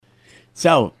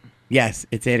So, yes,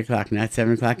 it's 8 o'clock, not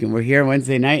 7 o'clock, and we're here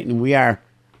Wednesday night, and we are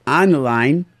on the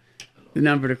line. The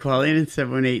number to call in is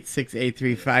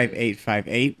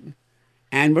 718-683-5858.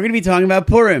 And we're going to be talking about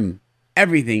Purim.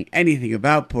 Everything, anything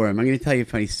about Purim. I'm going to tell you a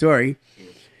funny story.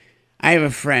 I have a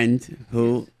friend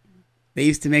who, they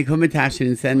used to make hummus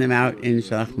and send them out in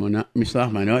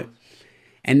Mishloach Manot.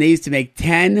 And they used to make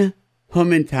 10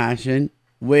 hummus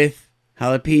with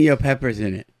jalapeno peppers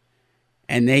in it.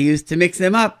 And they used to mix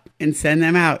them up and send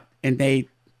them out. And they,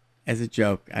 as a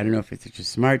joke, I don't know if it's such a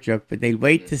smart joke, but they'd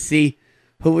wait to see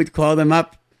who would call them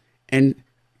up and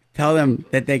tell them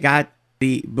that they got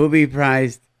the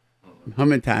booby-prized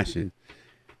hummus.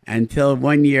 Until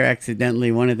one year,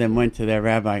 accidentally, one of them went to their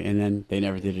rabbi, and then they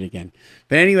never did it again.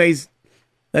 But anyways,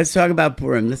 let's talk about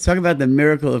Purim. Let's talk about the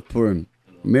miracle of Purim.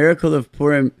 Miracle of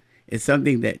Purim is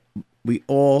something that we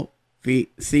all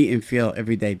see and feel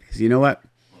every day. Because you know what?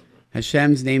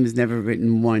 Hashem's name is never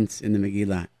written once in the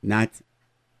Megillah. Not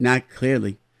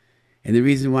clearly. And the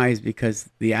reason why is because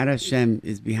the Ad Hashem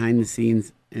is behind the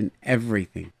scenes in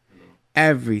everything.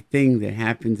 Everything that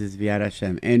happens is via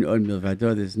Hashem. And od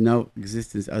milvado, there's no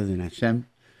existence other than Hashem.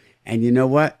 And you know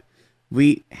what?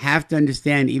 We have to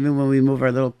understand, even when we move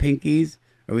our little pinkies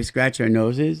or we scratch our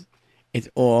noses, it's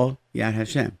all Yad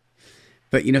Hashem.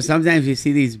 But, you know, sometimes you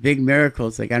see these big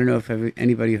miracles. Like, I don't know if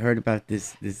anybody heard about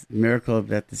this miracle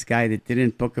about this guy that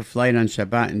didn't book a flight on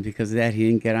Shabbat. And because of that, he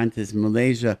didn't get onto this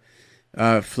Malaysia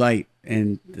flight.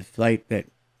 And the flight that,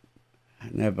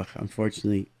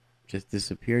 unfortunately, just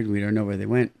disappeared. We don't know where they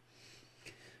went.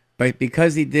 But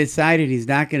because he decided he's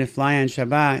not going to fly on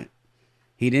Shabbat,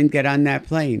 he didn't get on that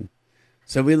plane.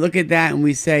 So we look at that and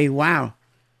we say, wow,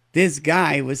 this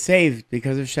guy was saved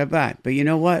because of Shabbat. But you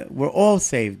know what? We're all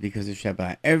saved because of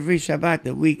Shabbat. Every Shabbat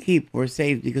that we keep, we're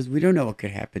saved because we don't know what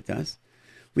could happen to us.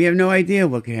 We have no idea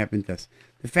what could happen to us.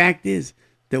 The fact is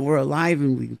that we're alive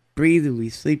and we breathe and we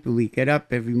sleep and we get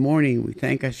up every morning and we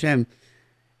thank Hashem.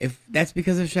 If that's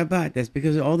because of Shabbat, that's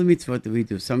because of all the mitzvot that we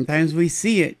do. Sometimes we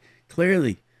see it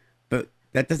clearly, but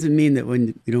that doesn't mean that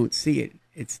when we don't see it,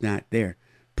 it's not there.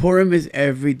 Purim is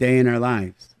every day in our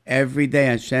lives. Every day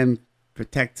Hashem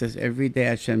protects us. Every day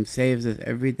Hashem saves us.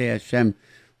 Every day Hashem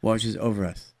watches over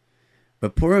us.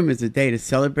 But Purim is a day to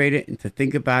celebrate it and to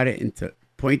think about it and to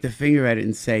point the finger at it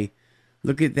and say,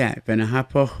 look at that.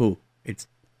 V'nahapohu. It's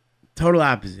total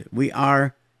opposite. We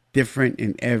are different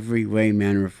in every way,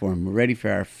 manner, or form. We're ready for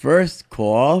our first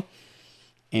call.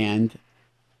 And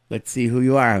let's see who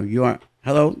you are.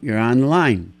 Hello, you're on the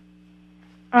line.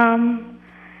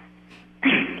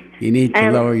 You need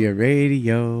to lower your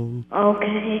radio.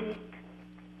 Okay.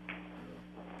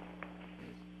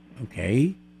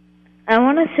 Okay. I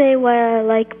want to say why I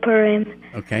like Purim.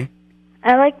 Okay.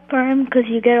 I like Purim because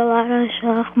you get a lot of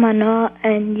Mishloach Manot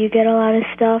and you get a lot of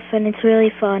stuff, and it's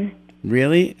really fun.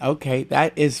 Really? Okay,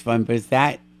 that is fun. But is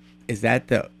that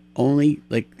the only,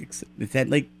 like, is that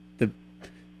like the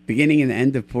beginning and the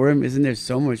end of Purim? Isn't there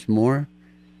so much more?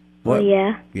 What? Oh,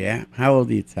 yeah. Yeah? How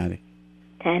old are you, Tzaddik?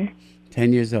 10.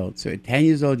 10 years old. So at 10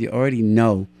 years old, you already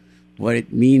know what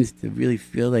it means to really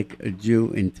feel like a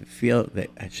Jew and to feel that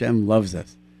Hashem loves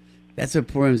us. That's what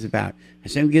Purim's about.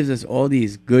 Hashem gives us all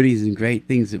these goodies and great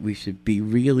things that we should be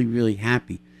really, really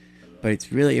happy. But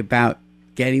it's really about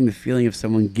getting the feeling of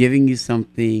someone giving you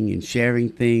something and sharing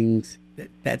things.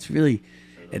 That's really,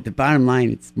 at the bottom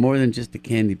line, it's more than just a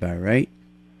candy bar, right?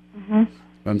 Mm-hmm.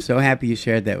 I'm so happy you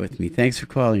shared that with me. Thanks for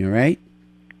calling, all right?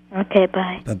 Okay,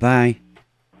 bye. Bye-bye.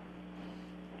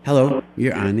 Hello,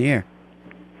 you're on the air.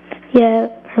 Yeah,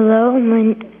 hello.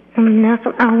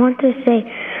 I want to say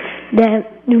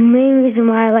that the main reason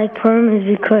why I like Purim is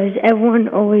because everyone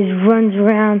always runs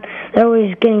around. They're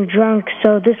always getting drunk.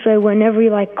 So this way, whenever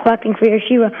you're like collecting for your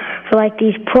Shiva for like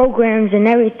these programs and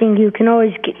everything, you can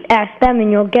always ask them,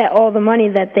 and you'll get all the money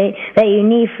that you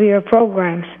need for your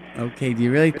programs. Okay, do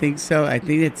you really think so? I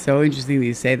think it's so interesting that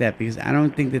you say that because I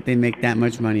don't think that they make that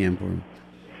much money on Purim.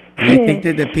 And I think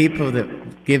that the people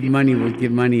that give money will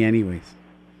give money anyways.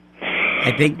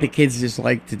 I think the kids just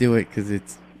like to do it because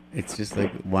it's just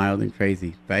like wild and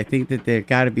crazy. But I think that there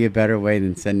got to be a better way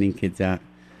than sending kids out.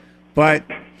 But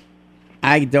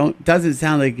doesn't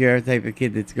sound like you're a type of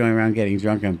kid that's going around getting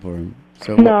drunk on Purim.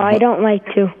 So no, I don't like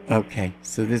to. Okay,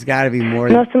 so there's got to be more.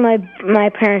 Most of my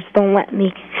parents don't let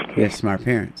me. They're smart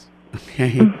parents.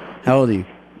 Okay. How old are you?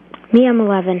 Me, I'm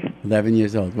 11. 11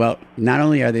 years old. Well, not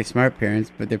only are they smart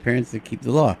parents, but they're parents that keep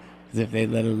the law. Because if they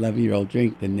let an 11-year-old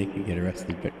drink, then they can get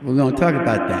arrested. But we're going to talk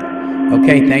about that.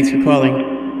 Okay, thanks for calling.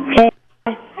 Okay.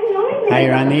 Hi,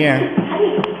 you're on the air.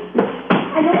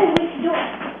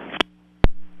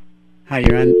 Hi,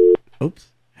 you're on...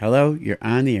 Oops. Hello, you're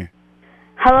on the air.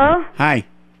 Hello? Hi.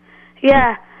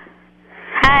 Yeah.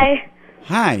 Hi.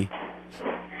 Hi.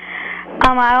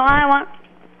 I want.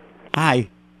 Hi.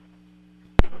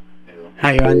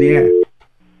 Hi, you're on the air.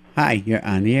 Hi, you're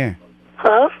on the air.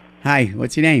 Hello? Hi,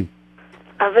 what's your name?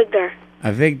 Victor.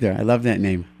 Avigdor. I love that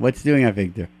name. What's doing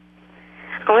Avigdor?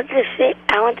 I want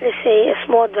to say a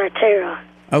small Dartera.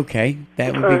 Okay,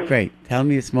 that would be great. Tell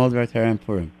me a small Dvar on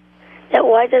Purim. That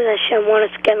why does Hashem want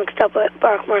us to get mixed up with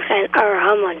Baruch Mordechai and our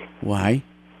Haman? Why?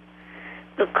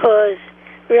 Because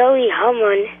really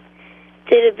Haman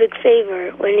did a big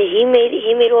favor when he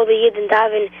made all the Yidden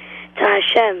daven to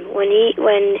Hashem.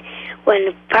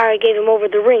 When Pharaoh gave him over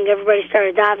the ring, everybody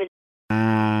started davening.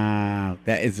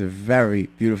 That is a very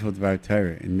beautiful Dvar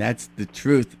Torah, and that's the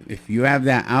truth. If you have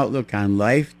that outlook on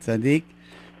life, Tzaddik,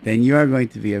 then you are going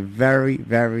to be a very,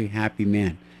 very happy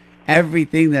man.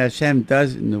 Everything that Hashem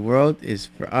does in the world is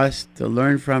for us to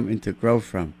learn from and to grow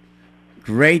from.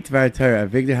 Great Dvar Torah.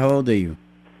 Victor, how old are you?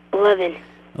 11.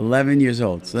 11 years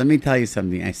old. So let me tell you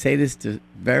something. I say this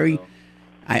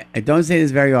I don't say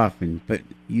this very often, but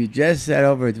you just said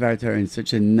over Dvar Torah in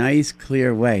such a nice,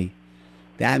 clear way.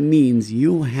 That means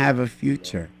you have a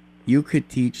future. You could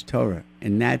teach Torah,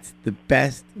 and that's the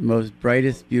best, most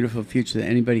brightest, beautiful future that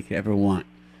anybody could ever want.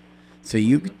 So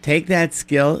you could take that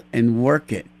skill and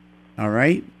work it. All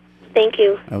right? Thank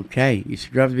you. Okay. You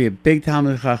should grow up to be a big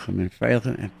Talmud Chacham and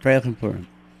Freilich Purim.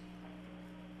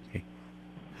 Okay.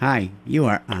 Hi, you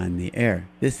are on the air.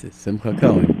 This is Simcha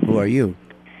Cohen. Who are you?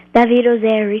 David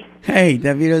Ozeri. Hey,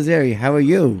 David Ozeri. How are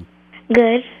you?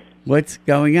 Good. What's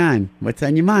going on? What's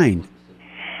on your mind?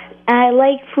 I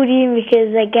like Purim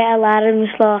because I get a lot of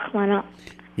Mishloach Manot.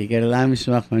 You get a lot of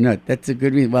Mishloach Manot. That's a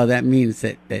good reason. Well, that means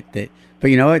that. But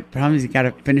you know what? The problem is you got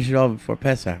to finish it all before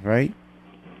Pesach, right?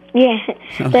 Yeah,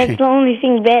 Okay. That's the only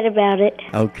thing bad about it.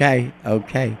 Okay.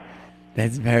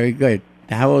 That's very good.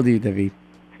 How old are you, David?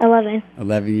 11.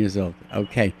 11 years old.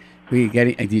 Okay. Do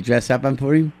you dress up on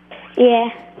Purim? Yeah.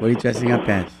 What are you dressing up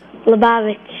as?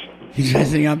 Lubavitch. You're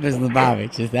dressing up as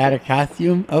Lubavitch. Is that a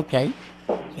costume? Okay.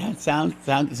 That sounds.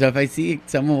 So if I see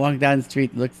someone walking down the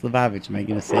street that looks Lubavitch, am I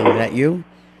going to say, is that you?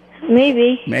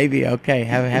 Maybe. Maybe. Okay.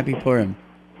 Have a happy Purim.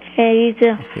 Hey, you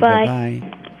too. Okay, Bye.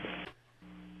 Bye-bye.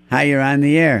 Hi, you're on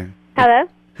the air. Hello?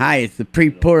 Hi, it's the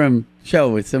pre-Purim show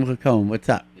with Simcha Cohen. What's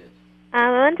up? I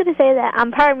wanted to say that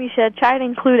on Purim you should try to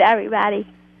include everybody.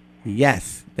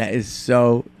 Yes, that is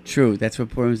so true. That's what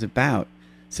Purim's about.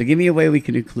 So give me a way we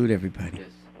can include everybody.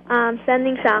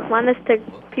 Sending shachmanas to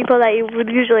people that you would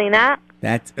usually not.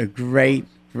 That's a great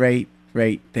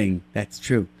thing. That's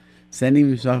true.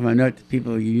 Sending shachmanot to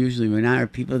people you usually would not, or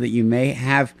people that you may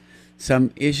have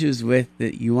some issues with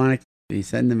that you want to. You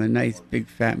send them a nice big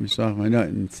fat shachmanot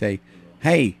and say,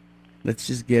 "Hey, let's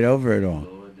just get over it all."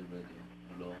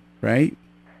 Right?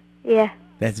 Yeah.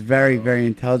 That's very, very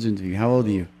intelligent of you. How old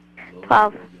are you?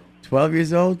 12. 12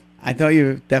 years old? I thought you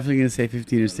were definitely going to say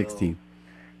 15 or 16.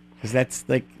 Because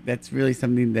that's really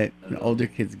something that older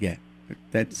kids get.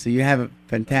 So you have a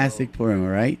fantastic Purim, all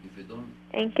right?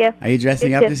 Thank you. Are you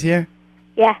dressing up this year?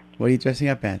 Yeah. What are you dressing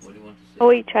up as? A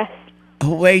waitress. A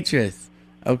waitress.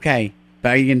 Okay.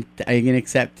 But are you gonna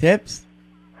accept tips?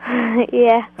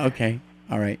 Yeah. Okay.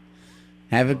 All right.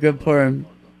 Have a good Purim.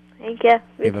 Thank you.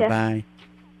 Okay, bye-bye.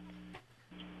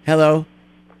 Hello.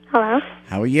 Hello?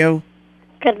 How are you?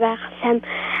 Good, Hashem.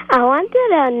 I wanted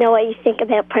to know what you think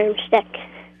about Purim Shtick.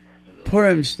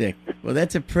 Purim Shtick. Well,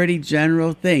 that's a pretty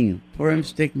general thing. Purim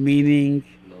Shtick meaning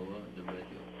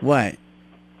what?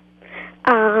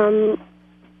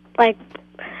 Like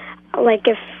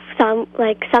if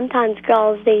sometimes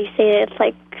girls, they say it's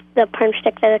like the Purim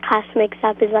Shtick that the class makes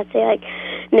up is, let's say, like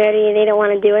nerdy and they don't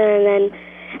want to do it, and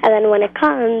then when it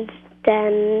comes,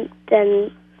 then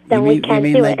we can't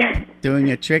do like it. Doing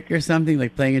a trick or something,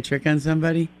 like playing a trick on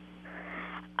somebody?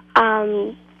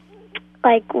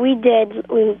 Like we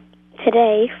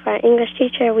today for our English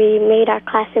teacher, we made our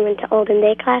classroom into olden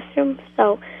day classroom.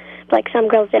 So, like some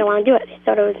girls didn't want to do it; they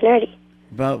thought it was nerdy.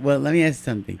 Well, let me ask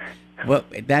something. Well,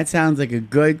 that sounds like a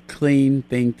good, clean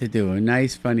thing to do, a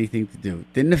nice, funny thing to do.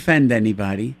 Didn't offend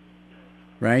anybody,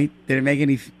 right? Did it make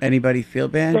anybody feel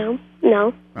bad?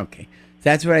 No. Okay.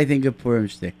 That's what I think of Purim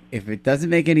Shtick. If it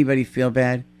doesn't make anybody feel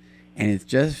bad, and it's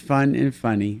just fun and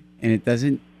funny, and it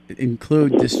doesn't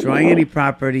include destroying any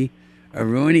property or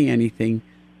ruining anything,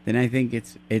 then I think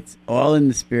it's all in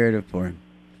the spirit of Purim.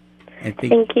 I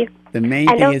think Thank you. The main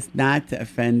thing is not to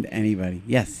offend anybody.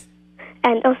 Yes.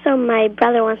 And also, my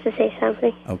brother wants to say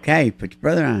something. Okay, put your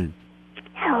brother on.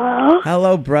 Hello?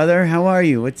 Hello, brother. How are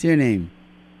you? What's your name?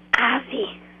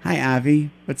 Avi. Hi,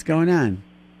 Avi. What's going on?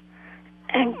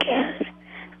 I'm good.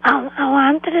 I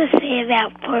wanted to say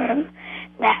about Purim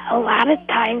that a lot of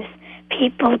times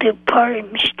people do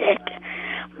Purim shtick,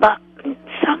 but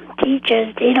some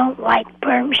teachers, they don't like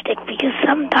Purim shtick because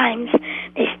sometimes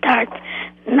they start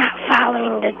not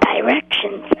following the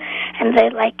directions, and they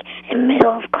in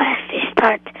middle of class they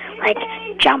start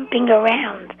jumping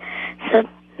around. So,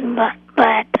 but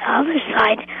at the other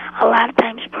side, a lot of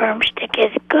times Purim shtick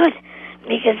is good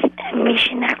because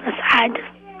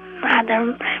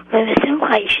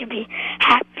you should be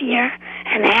happier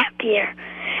and happier.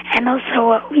 And also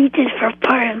what we did for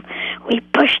Purim, we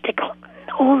pushed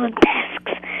all the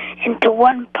desks into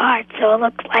one part so it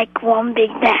looked like one big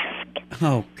desk.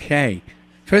 Okay.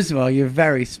 First of all, you're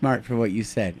very smart for what you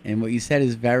said. And what you said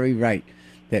is very right.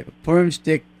 That Purim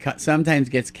shtick sometimes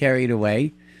gets carried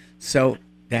away. So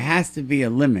there has to be a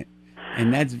limit.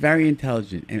 And that's very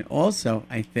intelligent. And also,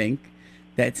 I think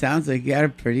that sounds like you had a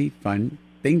pretty fun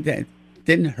thing that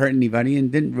didn't hurt anybody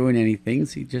and didn't ruin anything.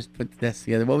 So you just put the desk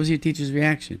together. What was your teacher's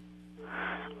reaction?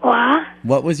 What?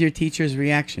 What was your teacher's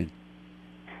reaction?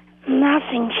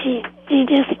 Nothing. She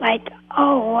just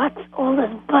oh, what's all this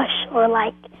bush? Or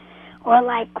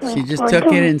she just took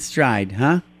it in stride,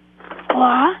 huh?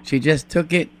 What? She just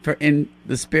took it in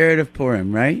the spirit of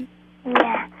Purim, right?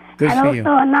 Yeah. Good and for you.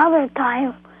 Also another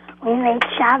time we made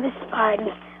Shabbos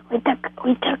party. We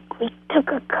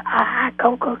took a hot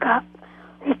cocoa cup.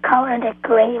 We colored it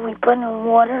gray. We put it in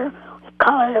water. We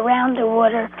colored around the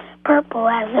water purple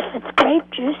as if it's grape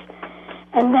juice.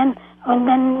 And then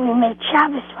we made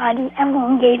Shabbos party.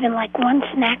 Everyone gave in one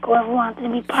snack. Whoever wanted to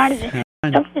be part of it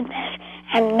took the desk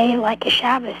and made a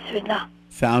Shabbos Suda.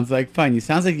 Sounds like fun.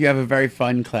 Sounds like you have a very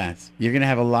fun class. You're going to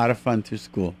have a lot of fun through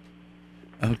school.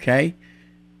 Okay?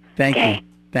 Thank you.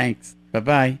 Thanks.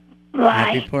 Bye-bye. Bye.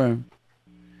 Happy Purim.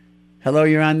 Hello,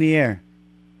 you're on the air.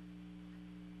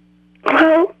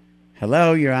 Hello?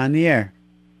 Hello, you're on the air.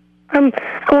 I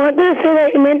wanted to say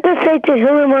that you meant to say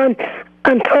Tehillim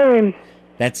on Purim.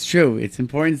 That's true. It's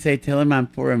important to say Tehillim on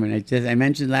Purim. And I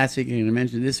mentioned last week and I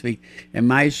mentioned this week. In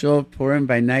my shul, Purim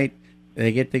by night,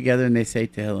 they get together and they say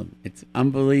Tehillim. It's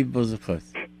unbelievable zechus.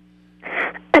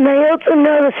 And I also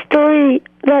know the story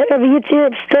that Rabbi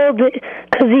Yitzhak told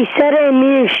because he said it in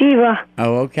the yeshiva.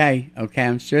 Oh, okay. Okay,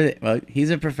 I'm sure that, well, he's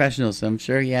a professional, so I'm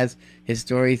sure he has his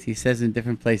stories he says in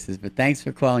different places. But thanks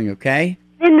for calling, okay?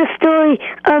 In the story,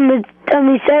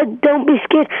 he said, don't be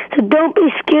scared. So don't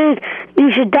be scared.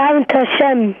 You should dive into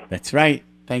Hashem. That's right.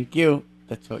 Thank you.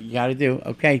 That's what you got to do.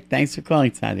 Okay, thanks for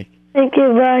calling, Tzaddik. Thank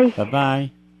you, bye.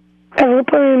 Bye-bye. Have a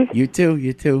Purim. You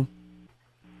too.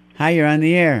 Hi, you're on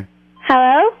the air.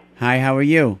 Hello? Hi, how are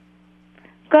you?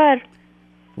 Good.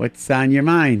 What's on your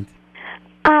mind?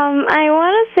 I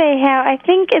want to say how I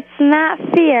think it's not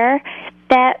fair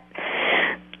that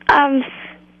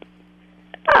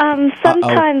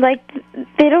sometimes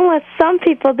they don't let some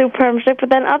people do perm shtick, but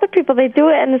then other people they do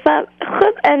it and it's not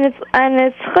and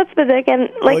it's chutzpahdik and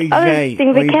other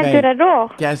things they can't do it at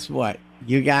all. Guess what?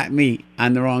 You got me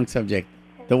on the wrong subject.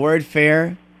 The word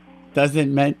fair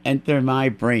doesn't enter my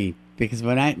brain. Because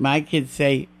when my kids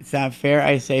say it's not fair,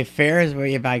 I say fair is where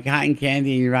you buy cotton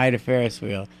candy and you ride a Ferris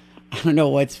wheel. I don't know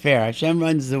what's fair. Hashem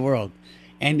runs the world.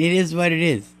 And it is what it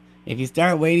is. If you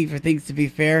start waiting for things to be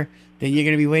fair, then you're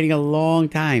going to be waiting a long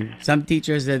time. Some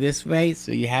teachers are this way,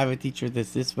 so you have a teacher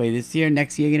that's this way this year.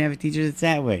 Next year, you're going to have a teacher that's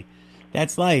that way.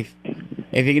 That's life.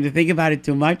 If you're going to think about it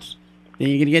too much, then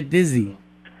you're going to get dizzy.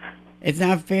 It's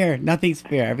not fair. Nothing's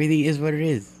fair. Everything is what it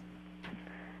is.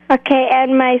 Okay,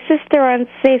 and my sister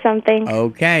wants to say something.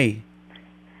 Okay.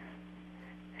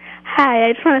 Hi,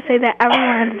 I just want to say that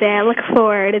everyone's there. I look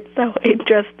forward. It's so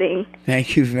interesting.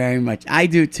 Thank you very much. I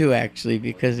do too, actually,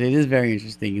 because it is very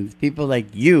interesting. And it's people like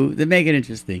you that make it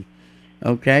interesting.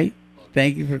 Okay?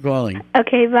 Thank you for calling.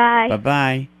 Okay, bye.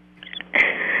 Bye-bye.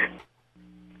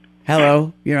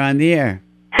 Hello, you're on the air.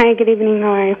 Hi, good evening. How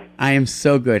are you? I am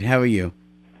so good. How are you?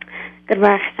 Good,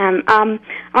 Hashem. I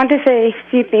want to say a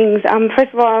few things.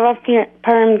 First of all, I love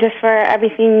Purim just for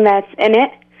everything that's in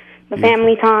it, the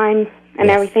family time and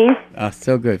everything. Oh,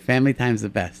 so good. Family time's the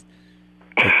best.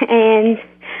 And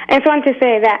I just want to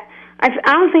say that I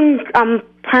don't think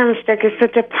Purim shtick is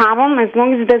such a problem as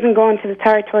long as it doesn't go into the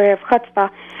territory of chutzpah.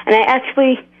 And I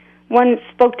actually once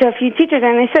spoke to a few teachers,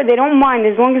 and they said they don't mind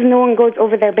as long as no one goes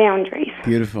over their boundaries.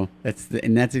 Beautiful. That's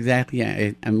exactly.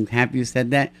 I'm happy you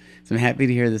said that. So I'm happy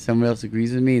to hear that someone else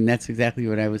agrees with me, and that's exactly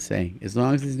what I was saying. As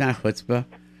long as it's not chutzpah,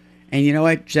 and you know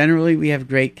what? Generally, we have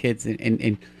great kids,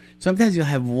 and sometimes you'll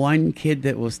have one kid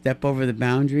that will step over the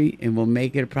boundary and will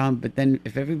make it a problem. But then,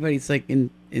 if everybody's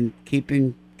in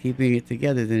keeping it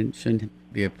together, then it shouldn't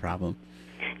be a problem.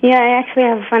 Yeah, I actually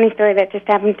have a funny story that just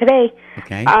happened today.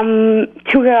 Okay.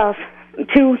 Two girls,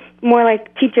 two more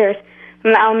like teachers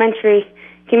from the elementary,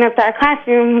 came up to our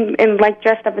classroom and like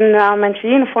dressed up in the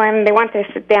elementary uniform. They wanted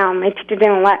to sit down. My teacher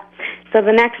didn't let. So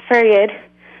the next period,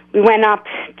 we went up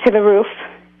to the roof,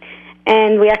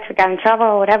 and we actually got in trouble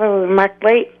or whatever. We were marked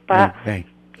late, but Okay.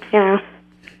 you know.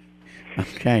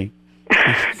 Okay.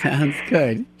 Sounds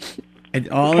good. It's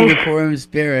all in the Purim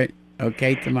spirit.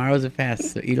 Okay, tomorrow's a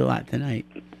fast, so eat a lot tonight.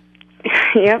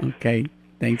 Yep. Okay.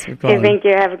 Thanks for calling. Okay, thank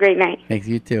you. Have a great night. Thanks,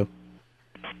 you too.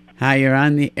 Hi, you're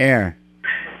on the air.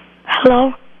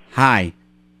 Hello. Hi.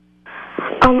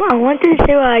 I wanted to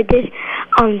say what I did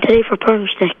today for Purim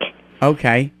Stick.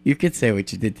 Okay, you could say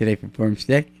what you did today for Purim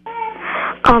Stick.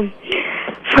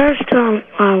 First,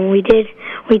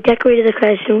 we decorated the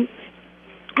classroom.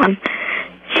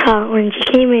 So when she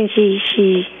came in,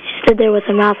 she stood there with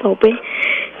her mouth open.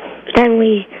 Then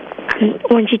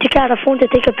when she took out her phone to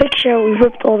take a picture, we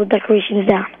ripped all the decorations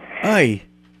down. Oy.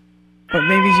 But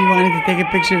maybe she wanted to take a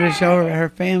picture to show her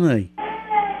family.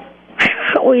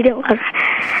 We didn't let her.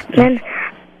 Then,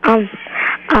 at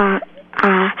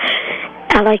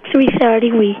like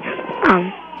 3:30,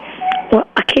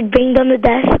 a kid banged on the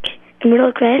desk in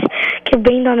middle class. Kid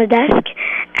banged on the desk,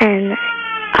 and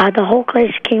the whole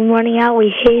class came running out.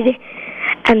 We hid,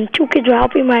 and two kids were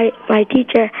helping my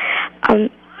teacher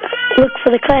look for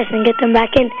the class and get them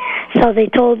back in. So they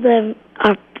told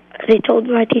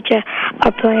my teacher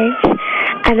our plans,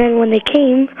 and then when they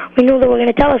came, we knew they were going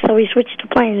to tell us, so we switched to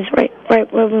plans right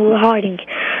where we were hiding.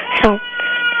 So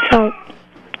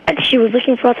she was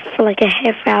looking for us for like a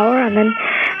half hour, and then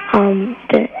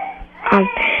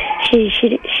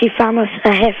she found us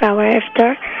a half hour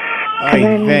after.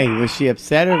 Was she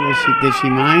upset or did she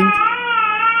mind?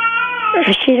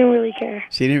 She didn't really care.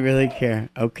 She didn't really care.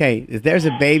 Okay, there's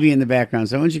a baby in the background.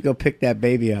 Someone should go pick that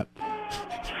baby up.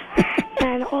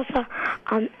 And also,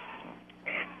 2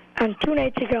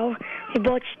 nights ago, we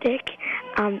bought stick,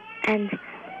 and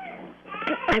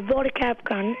I bought a cap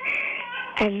gun,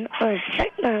 and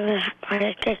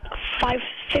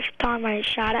fifth time I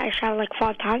shot it like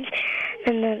 5 times,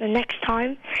 and then the next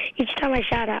time, each time I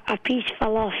shot it, a piece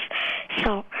fell off.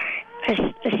 So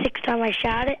the 6th time I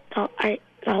shot it,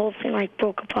 the whole thing like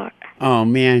broke apart. Oh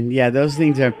man, yeah, those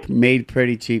things are made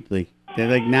pretty cheaply. They're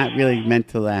like not really meant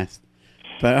to last.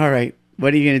 But all right,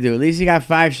 what are you gonna do? At least you got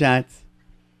 5 shots.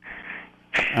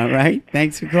 All right,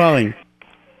 thanks for calling.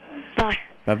 Bye.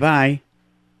 Bye.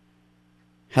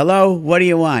 Hello, what do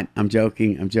you want? I'm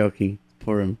joking.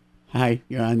 Purim. Hi,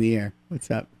 you're on the air. What's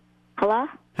up? Hello?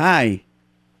 Hi.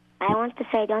 I want to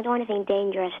say, don't do anything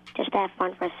dangerous. Just have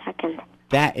fun for a second.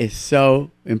 That is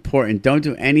so important. Don't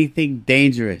do anything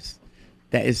dangerous.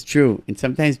 That is true. And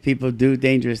sometimes people do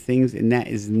dangerous things, and that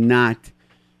is not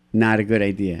a good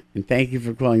idea. And thank you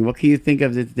for calling. What can you think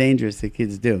of that's dangerous that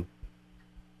kids do?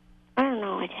 I don't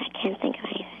know. I can't think of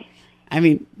anything. I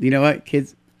mean, you know what?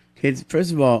 Kids,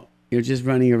 first of all, you're just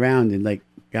running around and, like,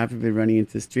 God forbid, running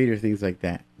into the street or things like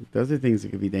that. Those are things that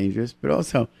could be dangerous. But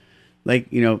also, like,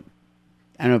 you know,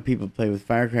 I know people play with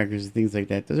firecrackers and things like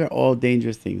that. Those are all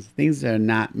dangerous things. Things that are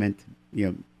not meant to, you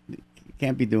know,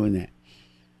 can't be doing that.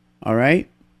 All right?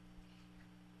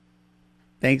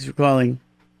 Thanks for calling.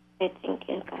 Thank you.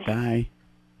 Bye. Bye.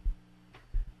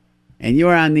 And you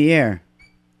are on the air.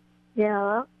 Yeah,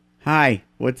 hello? Hi.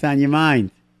 What's on your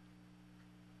mind?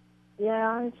 Yeah,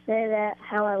 I want to say that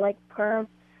how I like Purim.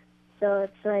 So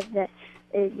it's like that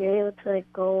you're able to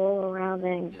like go all around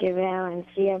and give out and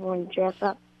see everyone dress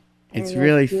up. It's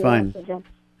really fun.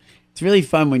 It's really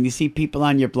fun when you see people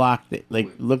on your block that like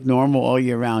look normal all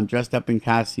year round, dressed up in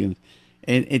costumes.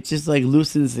 And it just like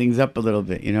loosens things up a little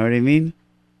bit. You know what I mean?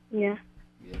 Yeah.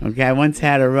 Okay, I once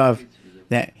had a rough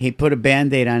that he put a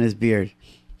Band-Aid on his beard.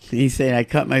 He said, I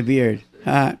cut my beard.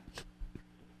 It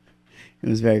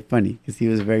was very funny because he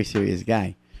was a very serious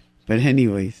guy. But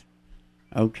anyways,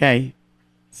 okay.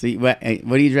 So what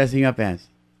are you dressing up as?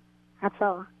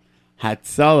 Hatzalah.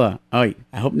 Hatzalah. Oh,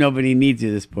 I hope nobody needs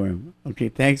you this Purim. Okay,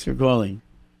 thanks for calling.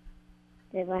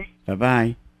 Okay, bye.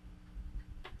 Bye-bye.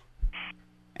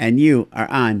 And you are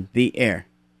on the air.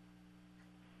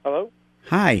 Hello?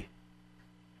 Hi.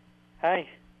 Hi.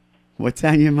 What's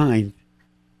on your mind?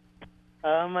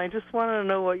 I just want to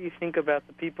know what you think about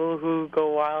the people who go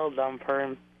wild on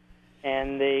Purim,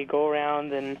 and they go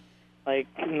around and, like,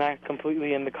 not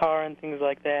completely in the car and things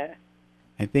like that.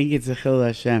 I think it's a chil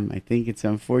Hashem. I think it's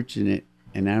unfortunate,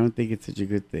 and I don't think it's such a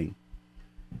good thing.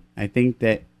 I think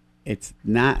that it's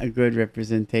not a good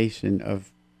representation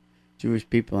of Jewish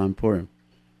people on Purim,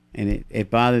 and it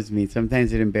bothers me.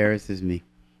 Sometimes it embarrasses me.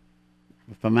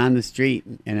 If I'm on the street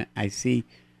and I see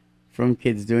from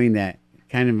kids doing that,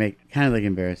 kind of like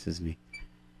embarrasses me,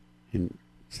 and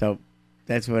so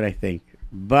that's what I think.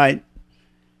 But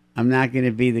I'm not going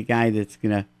to be the guy that's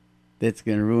gonna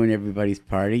ruin everybody's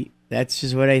party. That's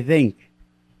just what I think.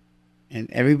 And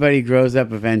everybody grows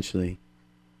up eventually.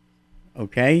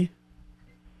 Okay?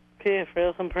 Okay, for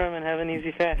real, some Purim, and have an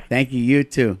easy fast. Thank you. You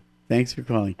too. Thanks for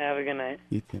calling. Have a good night.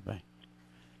 You too. Bye.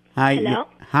 Hi. Hello?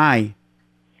 Hi.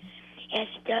 Yes,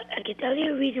 I can tell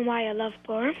you a reason why I love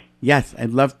Purim. Yes,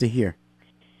 I'd love to hear.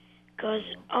 Because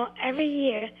every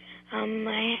year,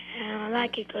 I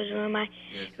like it because when my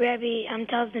Rebbe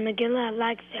tells the Megillah, I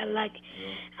like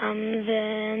the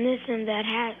this and that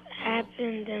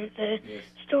happened in the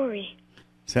story.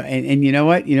 So, and you know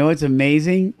what? You know what's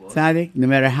amazing, Tzaddik? No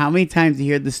matter how many times you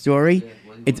hear the story,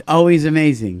 it's always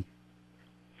amazing.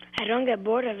 I don't get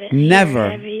bored of it. Never.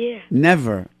 Every year.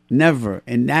 Never.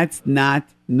 And that's not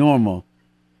normal.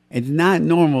 It's not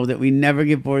normal that we never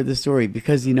get bored of the story.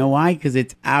 Because you know why? Because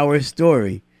it's our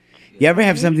story. You ever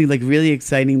have something like really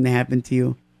exciting that happened to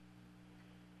you?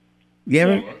 You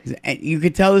ever? Yeah. You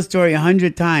could tell the story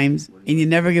 100 times and you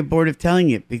never get bored of telling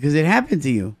it because it happened to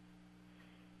you.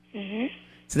 Mm-hmm.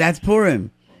 So that's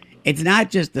Purim. It's not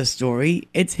just a story.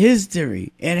 It's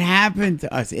history. It happened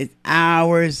to us. It's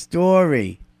our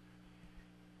story.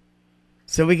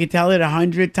 So we could tell it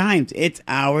 100 times. It's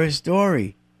our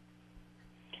story.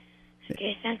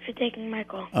 Okay, thanks for taking my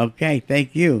call. Okay,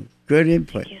 thank you. Good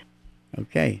input. Thank you.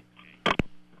 Okay.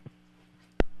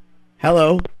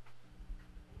 Hello.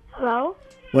 Hello?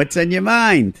 What's on your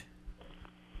mind?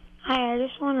 Hi,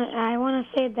 I wanna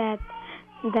say that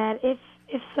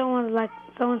if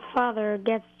someone's father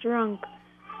gets drunk,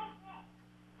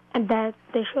 and that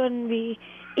they shouldn't be,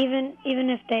 even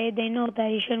if they know that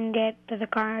he shouldn't get to the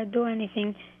car or do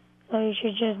anything, so he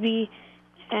should just be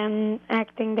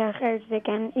acting their chutzpah,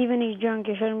 and even if he's drunk,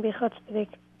 he shouldn't be chutzpah.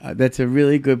 That's a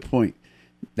really good point.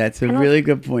 That's a really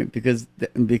good point because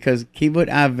Kibbut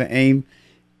Av V'Aim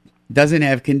doesn't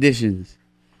have conditions,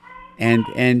 and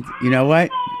you know what?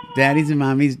 Daddies and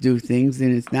mommies do things,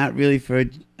 and it's not really for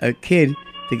a kid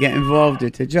to get involved or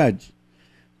to judge.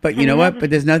 But you know what? But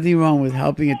there's nothing wrong with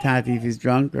helping a tati if he's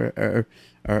drunk or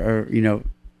you know,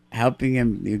 helping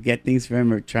him, you get things for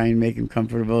him or try and make him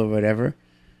comfortable or whatever.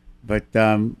 But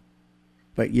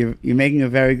you're making a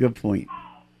very good point.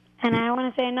 And I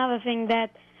want to say another thing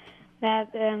that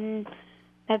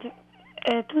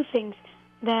two things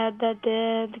that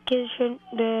the kids should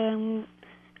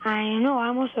I know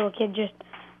I'm also a kid, just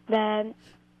that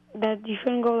you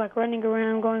shouldn't go like running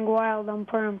around going wild on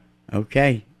Purim.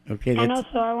 Okay. And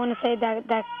also I want to say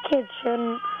that kids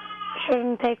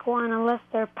shouldn't take wine unless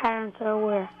their parents are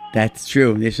aware. That's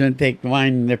true. They shouldn't take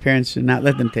wine. Their parents should not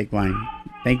let them take wine.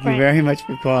 Thank you very much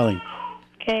for calling.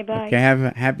 Okay, bye. Okay, have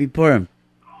a happy Purim.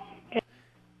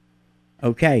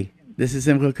 Okay, this is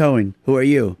Simcha Cohen. Who are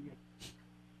you?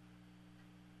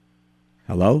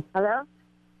 Hello? Hello?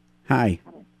 Hi.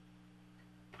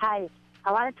 Hi.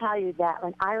 I want to tell you that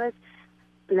when I was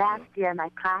last year, my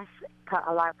class put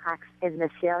alarm clocks in the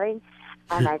ceiling,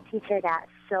 and my teacher got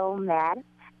so mad,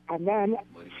 and then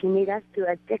she made us do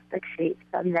a dictic sheet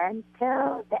from then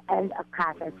till the end of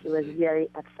class, and she was really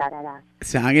upset at us.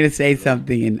 So I'm going to say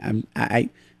something, and I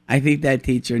think that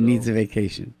teacher needs a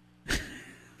vacation.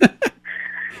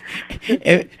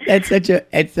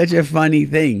 It's such a funny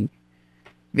thing,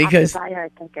 because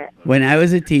when I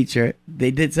was a teacher, they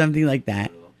did something like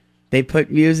that. They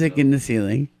put music in the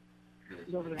ceiling,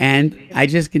 and I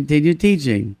just continued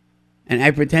teaching, and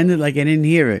I pretended like I didn't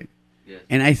hear it,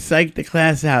 and I psyched the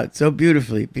class out so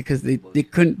beautifully because they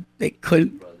couldn't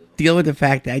deal with the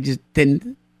fact that I just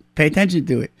didn't pay attention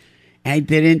to it, and I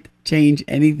didn't change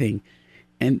anything,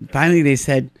 and finally they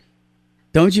said,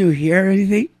 "Don't you hear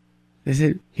anything?" I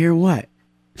said, "Hear what?"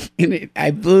 And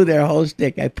I blew their whole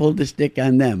shtick. I pulled the shtick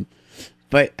on them,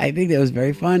 but I think that was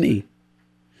very funny.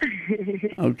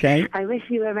 Okay. I wish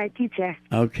you were my teacher.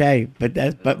 Okay, but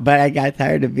I got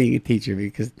tired of being a teacher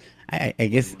because I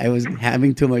guess I was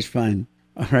having too much fun.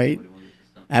 All right,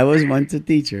 I was once a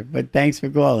teacher, but thanks for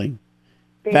calling.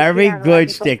 Very good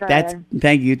shtick.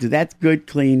 Thank you too. That's good,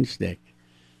 clean shtick.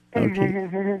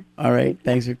 Okay. All right.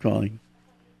 Thanks for calling.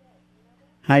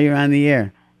 Hi, you're on the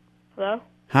air. Hello?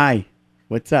 Hi.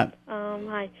 What's up?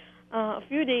 Hi. A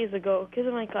few days ago, kids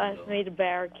in my class made a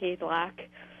barricade lock,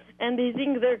 and they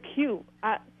think they're cute.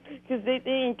 Because they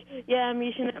think,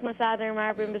 Mishinach Masader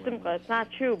Marbim Simcha. It's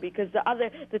not true because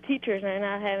the teachers are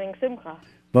not having Simcha.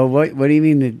 But what do you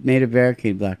mean they made a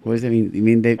barricade block? What does that mean? You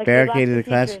mean they barricaded the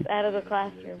classroom? Out of the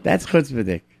classroom. That's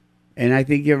chutzpah, and I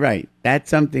think you're right. That's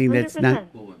something that's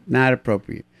 100%. not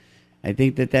appropriate. I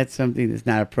think that's something that's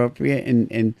not appropriate,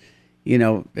 and you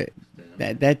know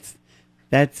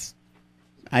that's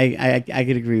I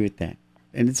could agree with that.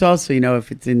 And it's also,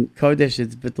 if it's in Kodesh,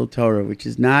 it's Bittul Torah, which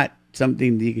is not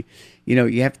something that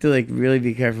you have to like really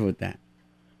be careful with that.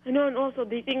 I know, and also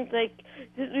they think like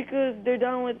just because they're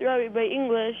done with Rabbi by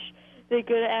English, they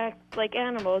could act like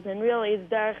animals, and really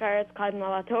it's Derech Eretz Kadma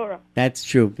La Torah. That's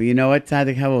true. But you know what,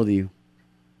 Tzaddik, how old are you?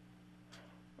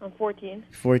 I'm 14.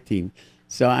 14.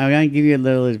 So I'm going to give you a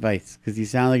little advice because you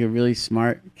sound like a really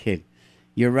smart kid.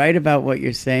 You're right about what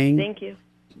you're saying. Thank you.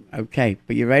 Okay,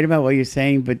 but you're right about what you're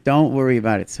saying, but don't worry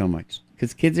about it so much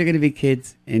because kids are going to be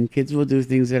kids and kids will do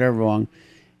things that are wrong.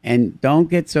 And don't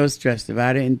get so stressed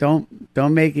about it and don't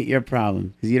make it your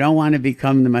problem because you don't want to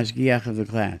become the mashgiach of the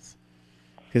class.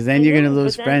 Because then you're going to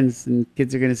lose friends and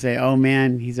kids are going to say, oh,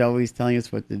 man, he's always telling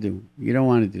us what to do. You don't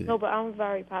want to do that. No, but I'm a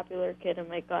very popular kid in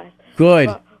my class.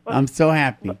 Good. I'm so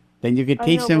happy. Then you can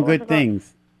teach them good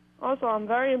things. Also, I'm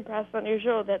very impressed on your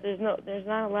show that there's not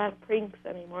a lot of pranks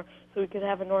anymore, so we could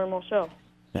have a normal show.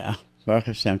 Yeah, Baruch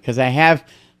Hashem. Because I have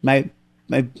my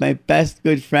best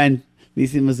good friend,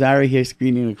 Nisim Mazari, here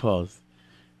screening the calls.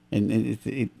 And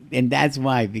that's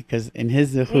why, because in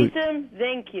his zechut. Nisim,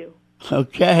 thank you.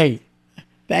 Okay.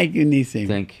 Thank you, Nisim.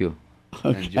 Thank you.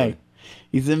 Okay. Enjoy.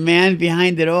 He's the man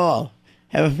behind it all.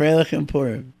 Have a Freilich and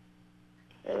Purim.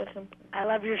 I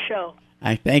love your show.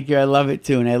 I thank you. I love it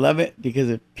too. And I love it because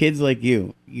of kids like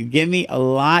you. You give me a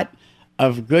lot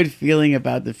of good feeling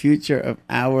about the future of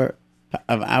our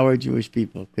Jewish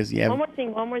people. Because you have...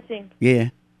 One more thing.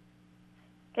 Yeah.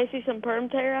 Can I see some Purim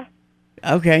Torah?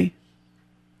 Okay.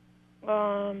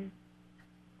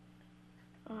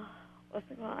 What's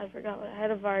it called? I forgot what I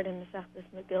had a vard in the Safdis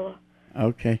Megillah.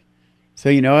 Okay. So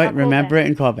you know what? I'll Remember it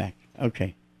and call back.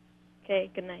 Okay. Okay,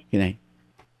 good night. Good night.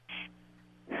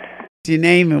 What's your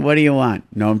name and what do you want?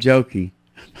 No, I'm joking.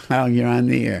 Oh, you're on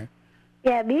the air.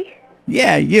 Yeah, me?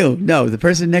 Yeah, you. No, the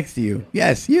person next to you.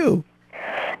 Yes, you.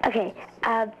 Okay,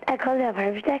 I called it a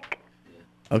purpose deck.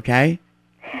 Okay.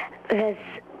 Because,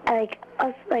 I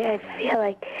feel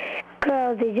like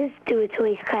girls, they just do it to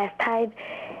waste class time.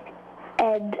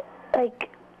 And, I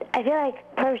feel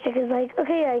like purpose deck is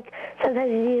okay, sometimes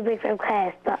you need a break from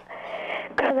class, but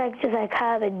girls just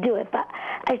come and do it. But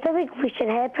I still think we should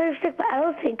have purpose deck, but I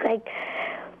don't think, like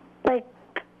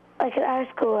in our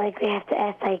school, we have to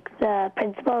ask, the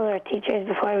principal or teachers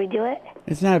before we do it.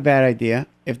 It's not a bad idea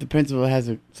if the principal has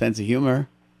a sense of humor.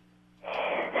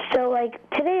 So,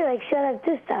 today, she doesn't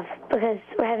do stuff because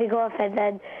we're having off, and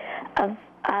then,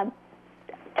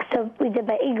 so we did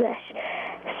by English.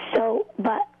 So,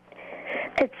 but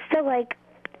it's still,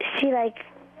 she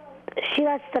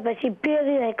lets stuff, but she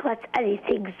barely, lets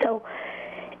anything. So,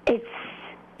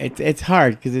 It's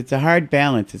hard because it's a hard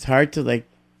balance. It's hard to,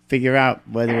 figure out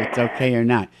whether it's okay or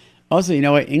not. Also, you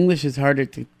know what? English is harder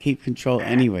to keep control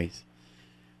anyways.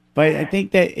 But I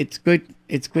think that it's good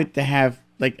to have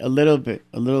a little bit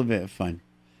of fun.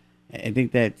 I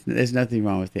think that there's nothing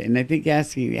wrong with it. And I think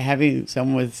having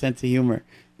someone with a sense of humor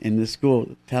in the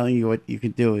school telling you what you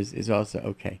can do is also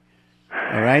okay.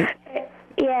 All right?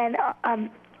 Yeah, and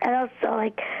also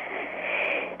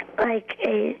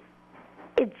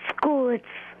in school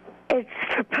it's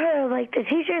for Pearl, the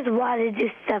teachers want to do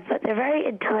stuff, but they're very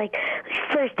into, we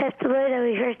first have to learn and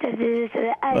we first have to do this and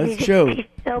that. And that's true. Teach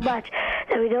so much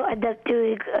that we don't end up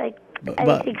doing,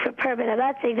 anything for Perm. And I'm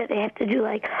not saying that they have to do,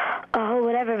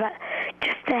 whatever, but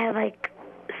just to have,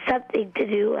 something to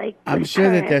do, I'm sure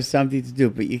that there's something to do,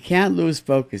 but you can't lose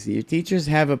focus. Your teachers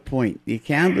have a point. You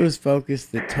can't lose focus.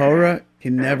 The Torah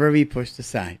can never be pushed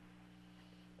aside.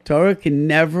 Torah can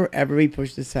never, ever be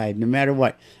pushed aside, no matter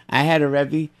what. I had a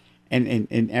Rebbe in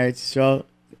Eretz Yisrael,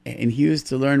 and he used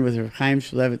to learn with Rav Chaim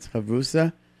Shulevitz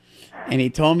Chavrusa, and he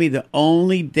told me the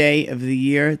only day of the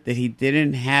year that he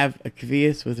didn't have a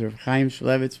kviyas with Rav Chaim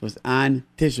Shulevitz was on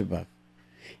Tisha B'Av.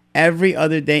 Every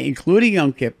other day, including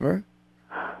Yom Kippur,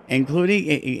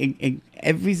 including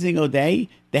every single day,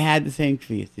 they had the same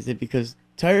kviyas. He said because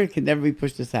Torah can never be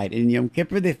pushed aside. And in Yom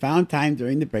Kippur, they found time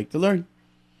during the break to learn.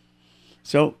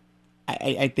 So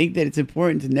I think that it's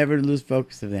important to never lose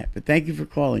focus of that. But thank you for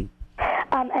calling.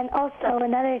 And also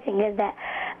another thing is that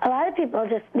a lot of people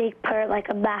just make Purim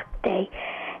a mock day,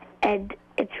 and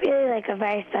it's really a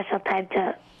very special time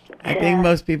to I think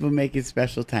most people make it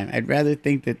special time. I'd rather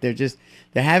think that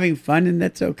they're having fun, and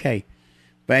that's okay.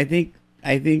 But I think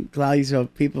Klal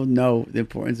Yisrael, people know the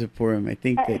importance of Purim. I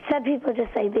think that some people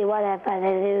just they want to have fun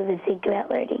and they don't even think about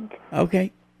learning.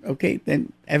 Okay,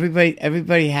 then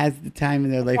everybody has the time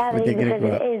in their life where they're going to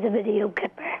grow up. It is a video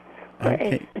Kippur.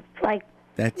 Okay. It's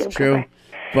that's true.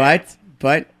 But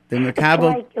the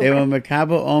Makabel, they were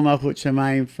Makabel Ol Malchut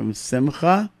Shamayim from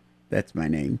Simcha. That's my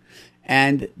name.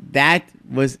 And that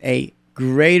was a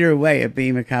greater way of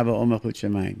being Makabel Ol Malchut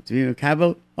Shemayim. To be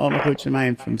Makabel Ol Malchut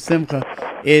Shemayim from Simcha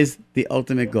is the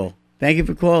ultimate goal. Thank you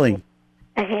for calling.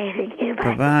 Okay, thank you.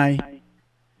 Bye-bye.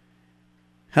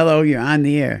 Hello, you're on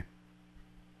the air.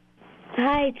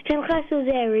 Hi, it's Pinchas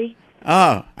Uzeri.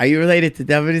 Oh, are you related to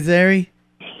David Azeri?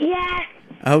 Yeah.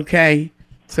 Okay.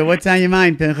 So what's on your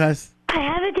mind, Pinchas? I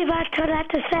have a Divat Torah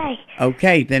to say.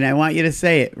 Okay, then I want you to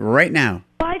say it right now.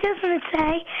 Why doesn't it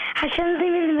say Hashem's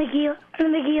name in the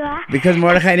Megillah? Because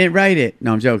Mordechai didn't write it.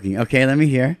 No, I'm joking. Okay, let me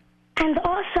hear. And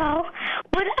also,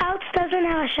 what else doesn't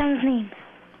have Hashem's name?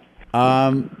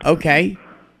 Okay.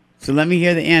 So let me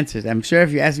hear the answers. I'm sure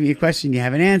if you ask me a question, you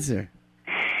have an answer.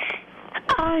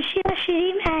 Shira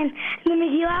Shirim and the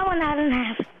Megillah one I don't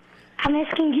have. I'm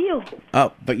asking you.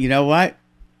 Oh, but you know what?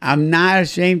 I'm not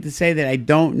ashamed to say that I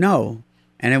don't know,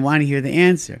 and I want to hear the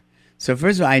answer. So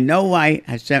first of all, I know why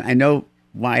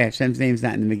Hashem's name is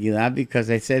not in the Megillah,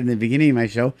 because I said in the beginning of my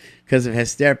show, because of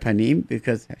Hester Panim,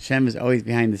 because Hashem is always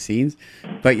behind the scenes.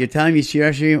 But you're telling me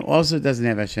Shira Shirim also doesn't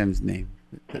have Hashem's name,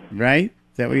 right?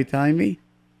 Is that what you're telling me?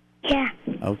 Yeah.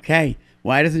 Okay.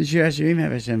 Why doesn't Shira Shirim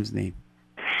have Hashem's name?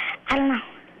 I don't know.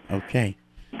 Okay.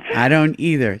 I don't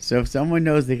either. So if someone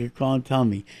knows, they could call and tell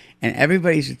me. And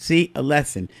everybody should see a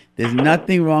lesson. There's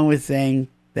nothing wrong with saying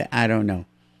that I don't know,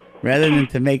 rather than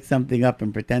to make something up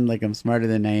and pretend like I'm smarter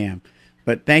than I am.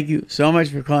 But thank you so much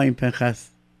for calling,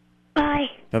 Pinchas. Bye.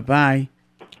 Bye-bye.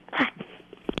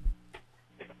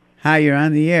 Hi, you're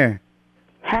on the air.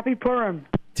 Happy Purim.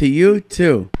 To you,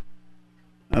 too.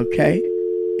 Okay?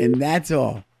 And that's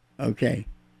all. Okay.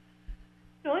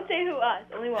 Don't say who us.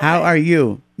 Only one. How are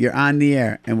you? You're on the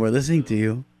air, and we're listening to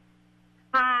you.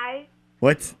 Hi.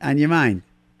 What's on your mind?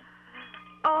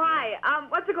 Oh, hi.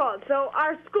 What's it called? So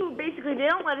our school, basically, they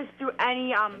don't let us do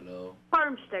any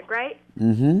farm stick, right?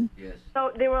 Mm-hmm. Yes.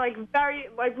 So they were we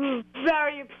were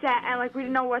very upset, and we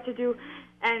didn't know what to do,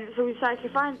 and so we decided to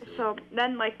find. So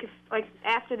then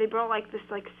after they brought this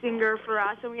singer for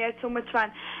us, and we had so much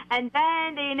fun, and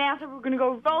then they announced that we were gonna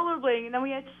go rollerblading, and then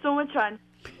we had so much fun,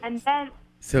 and then.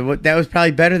 So that was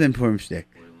probably better than Purim Shtick.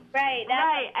 Right.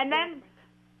 And then,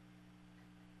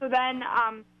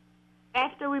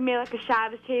 after we made a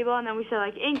Shabbos table, and then we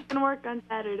said ink's gonna work on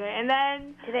Saturday, and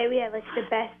then Today we had the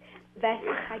best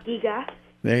Chagiga.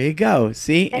 There you go.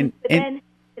 See, And then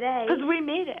today, because we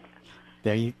made it.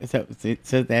 There you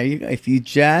so there you go. If you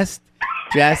just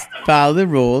follow the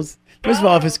rules. First of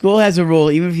all, if a school has a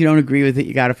rule, even if you don't agree with it,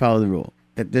 you got to follow the rule.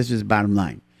 This is the bottom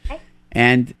line.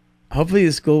 And hopefully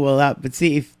the school will allow. But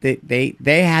see, if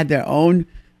they had their own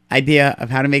idea of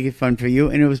how to make it fun for you,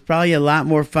 and it was probably a lot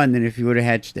more fun than if you would have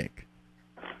had shtick.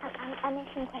 I'm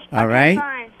asking questions. All right.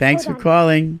 Fine. Thanks Hold for on.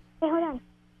 calling. Hey, hold on.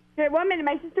 Hey, 1 minute,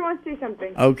 my sister wants to do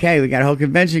something. Okay, we got a whole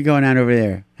convention going on over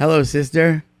there. Hello,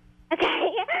 sister. Okay.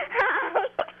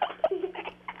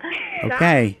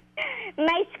 Okay.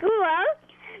 My school,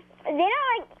 they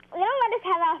don't let us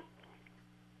have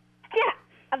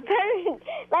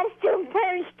let us do a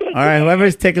perm stick. All right,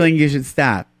 whoever's tickling you should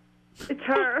stop. It's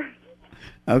her.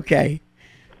 Okay.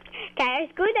 Okay, our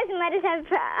school doesn't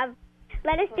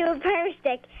let us do a perm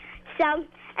stick, so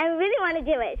I really want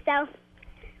to do it. So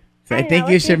I think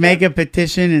you should make a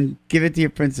petition and give it to your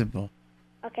principal.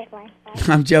 Okay, fine.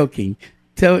 I'm joking.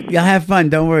 So you'll have fun.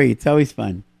 Don't worry. It's always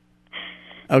fun.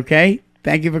 Okay?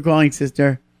 Thank you for calling,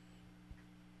 sister.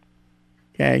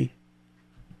 Okay.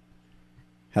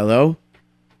 Hello?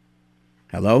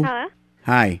 Hello? Hello?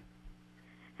 Hi.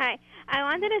 Hi. I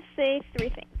wanted to say 3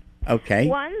 things. Okay.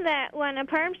 One, that when a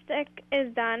perm stick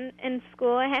is done in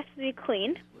school, it has to be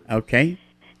clean. Okay.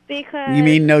 Because... You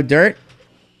mean no dirt?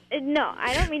 No,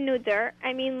 I don't mean no dirt.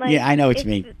 I mean, like... Yeah, I know what you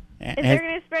mean. If they're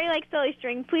going to spray, silly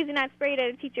string, please do not spray it at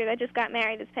a teacher that just got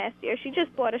married this past year. She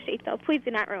just bought a sheitel. Please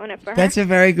do not ruin it for her. That's a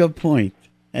very good point.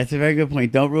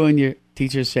 Don't ruin your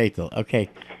teacher's sheitel. Okay.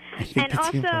 I think And that's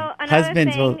a good also, point. another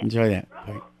Husbands will thing- enjoy that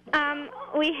part.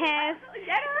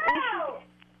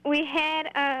 We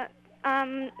had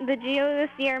the Geo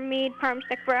this year made perm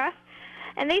stick for us,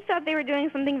 and they thought they were doing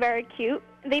something very cute.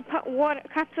 They put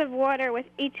cups of water with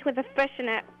a fish in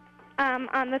it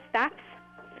on the steps,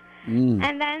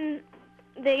 and then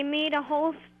they made a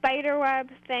whole spider web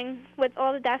thing with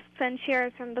all the desks and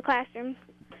chairs from the classrooms,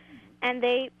 and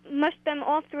they mushed them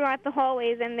all throughout the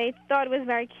hallways, and they thought it was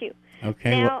very cute.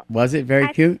 Okay. Now, Was it very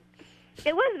cute?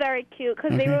 It was very cute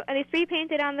because Okay. they spray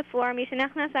painted on the floor, and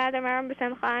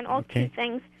all Okay. cute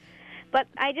things. But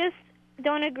I just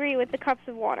don't agree with the cups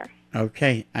of water.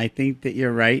 Okay. I think that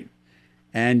you're right.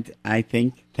 And I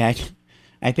think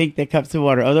that cups of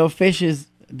water, although fish is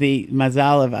the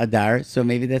mazal of Adar, so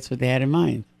maybe that's what they had in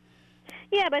mind.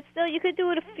 Yeah, but still, you could do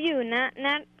it a few, not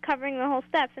cups covering the whole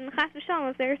steps. And chas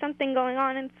v'shalom, if there's something going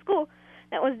on in school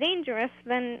that was dangerous,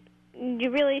 then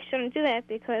you really shouldn't do that,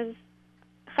 because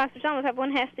chas v'shalom, if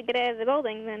everyone has to get out of the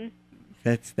building, then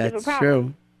that's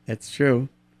true. That's true.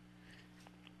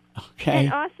 Okay.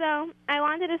 And also, I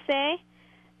wanted to say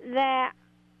that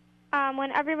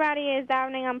when everybody is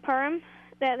davening on Purim,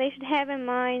 that they should have in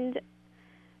mind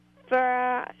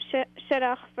for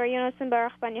Shidduch for Yonasan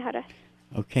Baruch Ben Yehuda.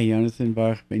 Okay, Yonasan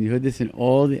Baruch Ben Yehuda and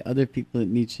all the other people that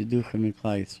need Shidduchim in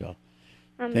Klal Yisrael.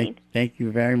 Thank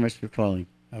you very much for calling.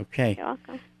 Okay. You're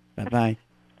welcome. Bye-bye.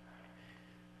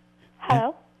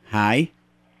 Hello. Hi.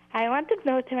 I want to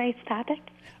know tonight's topic.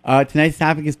 Tonight's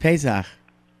topic is Pesach.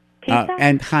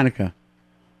 And Hanukkah.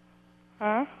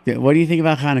 Huh? What do you think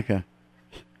about Hanukkah?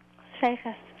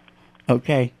 Sheikhah.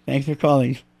 Okay, thanks for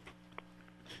calling.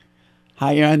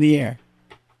 Hi, you're on the air.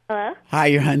 Hello? Hi,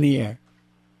 you're on the air.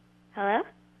 Hello?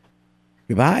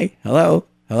 Goodbye. Hello?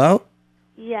 Hello?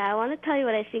 Yeah, I want to tell you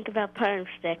what I think about Purim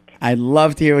stick. I'd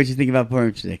love to hear what you think about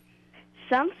Purim stick.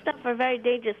 Some stuff are very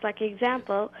dangerous. Like,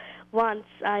 example, once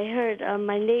I heard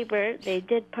my neighbor, they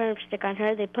did Purim stick on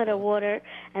her. They put a water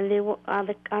and they on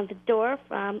the door,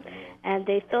 and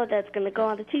they thought that's going to go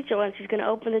on the teacher. When she's going to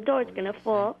open the door, it's going to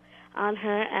fall on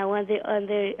her.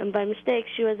 And by mistake,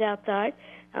 she was outside.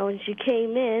 And when she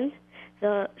came in,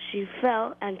 she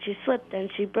fell and she slipped and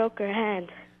she broke her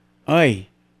hand. Oy,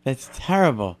 that's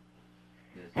terrible.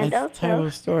 And that's also, a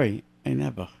terrible story. I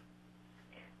never.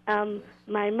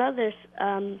 My mother's,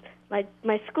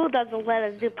 my school doesn't let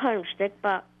us do Purim stick,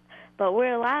 but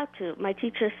we're allowed to. My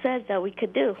teacher says that we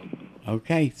could do.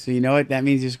 Okay, so you know what? That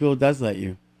means your school does let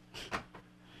you.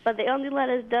 But they only let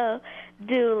us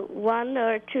do one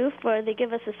or two they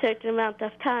give us a certain amount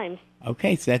of time.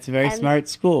 Okay, so that's a very smart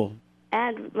school.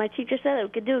 And my teacher said that we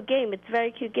could do a game. It's a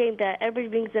very cute game that everybody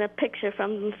brings in a picture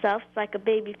from themselves. It's like a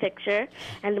baby picture.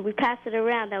 And we pass it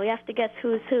around, and we have to guess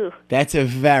who's who. That's a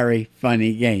very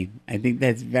funny game. I think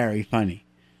that's very funny.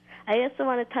 I also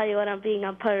want to tell you what I'm being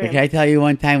on Purim. Can I tell you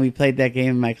one time we played that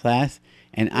game in my class,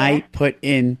 and I put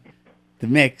in the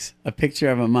mix a picture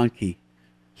of a monkey.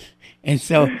 And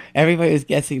so everybody was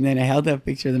guessing. Then I held up a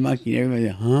picture of the monkey, and everybody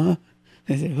said, huh?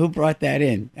 I said, who brought that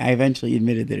in? I eventually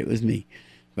admitted that it was me.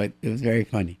 But it was very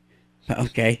funny.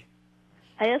 Okay.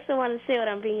 I also want to say what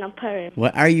I'm being on Purim.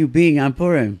 What are you being on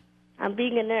Purim? I'm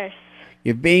being a nurse.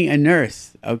 You're being a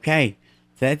nurse. Okay.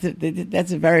 So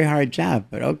that's a very hard job,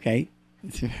 but okay.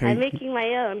 I'm making my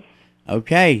own.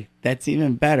 Okay. That's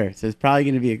even better. So it's probably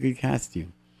going to be a good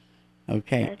costume.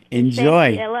 Okay.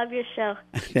 Enjoy. Thank you. I love your show.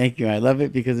 Thank you. I love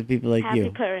it because of people like you.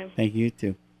 Happy Purim. Thank you,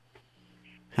 too.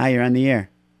 Hi, you're on the air.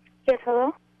 Yes,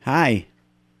 hello? Hi.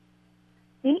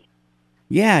 Me?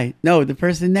 Yeah, no, the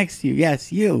person next to you.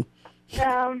 Yes, you.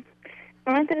 I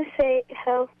wanted to say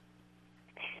how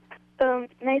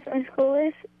nice my school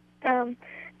is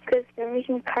because they're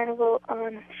making a carnival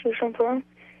on Shushan Purim.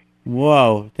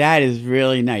 Whoa, that is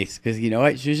really nice because you know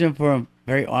what? Shushan Purim,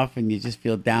 very often you just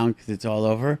feel down because it's all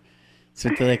over. So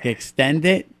to extend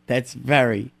it, that's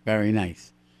very, very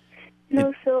nice.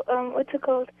 No, so what's it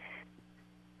called?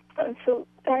 So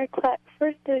our class,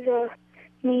 first there's a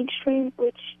mainstream,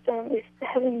 which is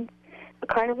having a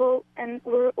carnival, and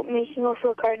we're making also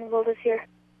a carnival this year.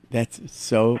 That's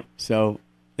so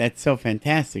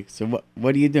fantastic. So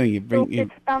what are you doing?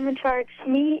 I'm in charge.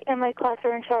 Me and my class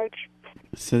are in charge.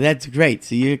 So that's great.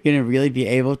 So you're going to really be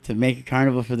able to make a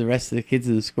carnival for the rest of the kids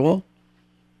in the school?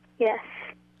 Yes.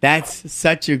 That's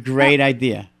such a great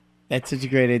idea. That's such a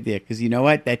great idea because you know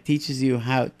what? That teaches you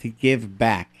how to give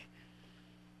back.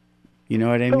 You know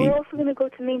what I mean? We're also going to go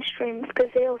to mainstream because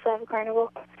they also have a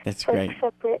carnival. That's great.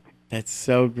 Separate. That's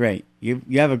so great. You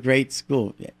have a great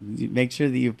school. You make sure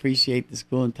that you appreciate the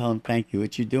school and tell them thank you.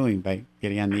 What you're doing by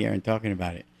getting on the air and talking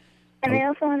about it. And I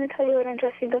also want to tell you what I'm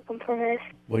dressing up on Purim as.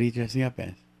 What are you dressing up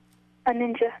as? A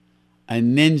ninja. A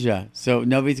ninja. So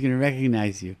nobody's going to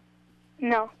recognize you.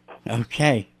 No.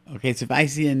 Okay. So if I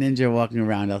see a ninja walking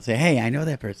around, I'll say, hey, I know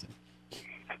that person.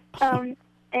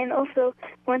 And also,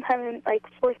 one time in,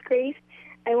 fourth grade,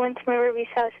 I went to my Rebbe's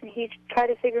house, and he tried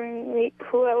to figure out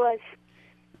who I was.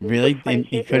 Really? And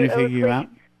he couldn't figure you out?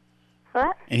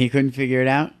 What? And he couldn't figure it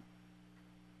out?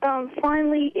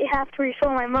 Finally, after he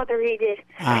saw my mother, he did.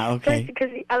 Ah, okay. First,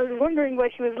 because I was wondering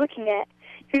what he was looking at.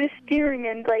 He was staring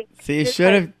and, So you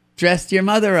should have dressed your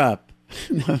mother up.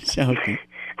 No, I'm joking.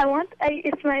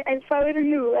 If I would have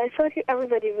knew, I thought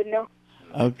everybody would know.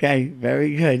 Okay,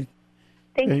 very good.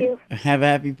 Thank you. Have a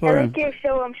happy Purim. I like your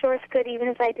show. I'm sure it's good, even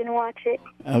if I didn't watch it.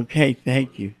 Okay,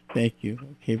 thank you.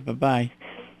 Okay, bye-bye.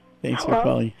 Thanks for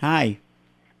calling. Hi.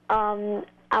 I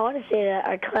want to say that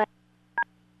our class,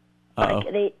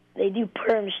 they do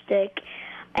Purim stick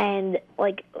and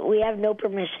like we have no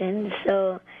permission,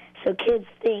 so kids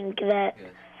think that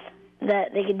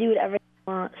they can do whatever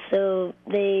they want. So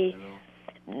we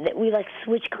like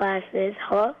switch classes.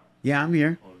 Hello? Yeah, I'm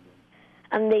here.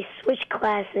 And they switch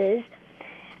classes,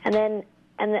 and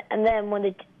then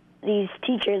when these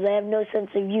teachers, they have no sense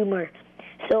of humor,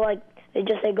 so like they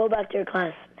just say go back to your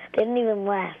class. They didn't even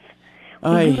laugh.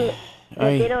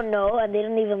 They don't know, and they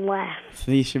don't even laugh.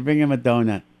 So you should bring him a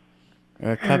donut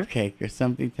or a cupcake or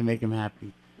something to make him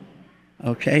happy.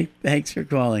 Okay? Thanks for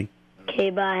calling. Okay,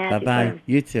 bye. Bye-bye.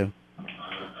 You too.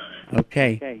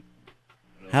 Okay.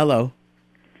 Hello.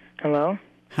 Hello?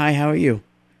 Hi, how are you?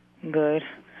 Good.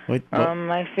 What?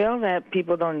 I feel that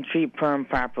people don't treat Purim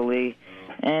properly,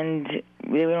 and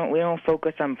we don't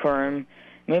focus on Purim.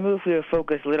 Maybe if we would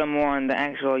focus a little more on the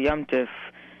actual Yom Tif,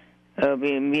 it would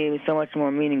be so much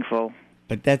more meaningful.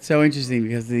 But that's so interesting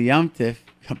because the Yom Tif,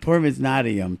 Purim is not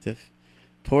a Yom Tif.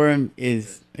 Purim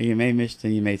is a Yemei Mishta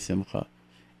and Yemei Simcha.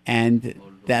 And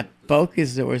that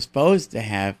focus that we're supposed to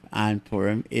have on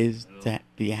Purim is to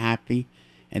be happy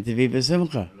and to be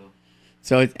b'simcha.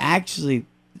 So it's actually,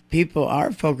 people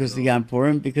are focusing on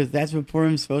Purim because that's what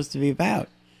Purim is supposed to be about.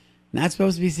 Not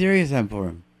supposed to be serious on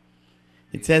Purim.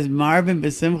 It says Marvin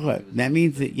b'simcha. That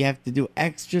means that you have to do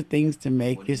extra things to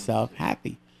make yourself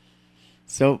happy.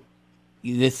 So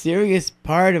the serious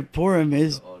part of Purim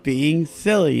is being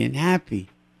silly and happy.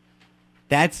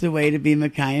 That's the way to be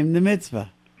Mekayim the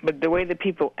mitzvah. But the way that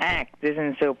people act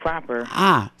isn't so proper.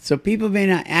 So people may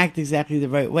not act exactly the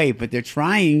right way, but they're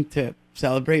trying to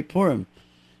celebrate Purim.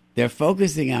 They're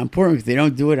focusing on Purim because they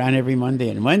don't do it on every Monday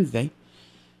and Wednesday.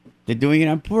 They're doing it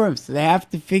on Purim, so they have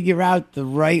to figure out the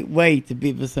right way to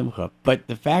be b'simcha. But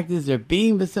the fact is, they're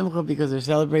being b'simcha because they're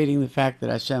celebrating the fact that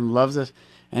Hashem loves us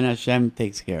and Hashem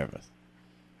takes care of us.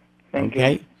 Thank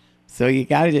you. So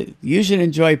you should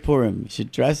enjoy Purim. You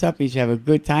should dress up, you should have a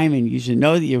good time, and you should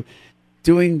know that you're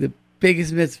doing the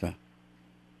biggest mitzvah.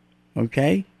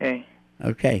 Okay? Hey.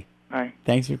 Okay. Bye.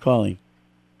 Thanks for calling.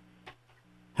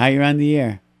 Hi, you're on the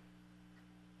air.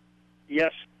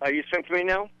 Yes. Are you sent to me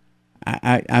now?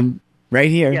 I'm right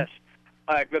here. Yes.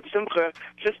 Reb Simcha,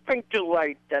 just bring to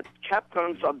light that cap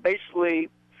guns are basically,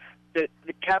 the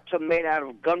caps are made out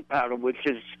of gunpowder, which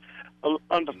is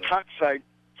on the toxic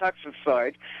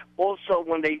side. Also,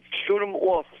 when they shoot them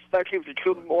off, especially if they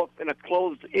shoot them off in a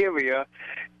closed area,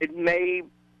 it may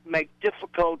make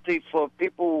difficulty for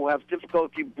people who have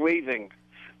difficulty breathing,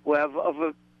 who have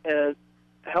other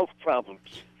health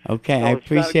problems. Okay, so I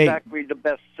appreciate... It's not exactly the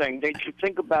best thing. They should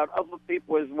think about other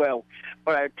people as well.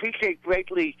 But I appreciate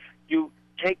greatly you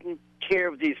taking care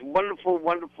of these wonderful,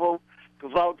 wonderful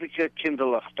gewaltige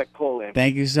Kinderlach that call in.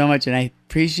 Thank you so much, and I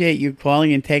appreciate you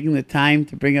calling and taking the time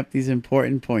to bring up these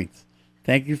important points.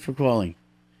 Thank you for calling.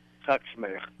 Tack så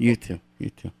mycket. You too. You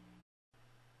too.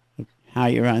 Hi,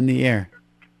 you're on the air.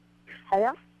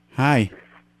 Hello? Hi.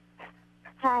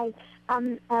 Hi. I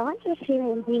want to see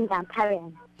you being on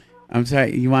Purim. I'm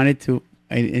sorry, you wanted to...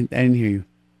 I didn't hear you.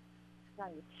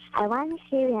 Sorry. I want to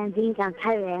see you being on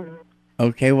Purim.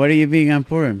 Okay, what are you being on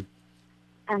Purim?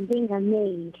 I'm being a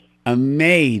maid. A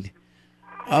maid.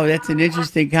 Oh, that's an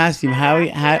interesting costume. How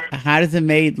does a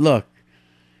maid look?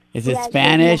 Is it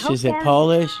Spanish? Is it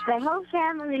Polish? My whole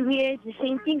family wears the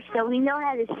same thing, so we know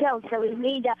how to sew. So we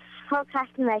made a whole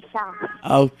costume ourselves.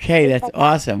 Okay, that's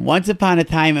awesome. Once upon a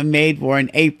time, a maid wore an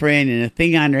apron and a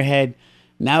thing on her head.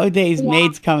 Nowadays,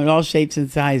 maids come in all shapes and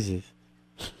sizes.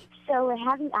 So we're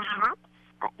having a hat,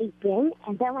 an apron,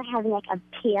 and then we're having like a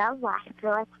pail,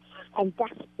 washcloth, and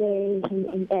dusters,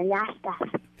 and that stuff.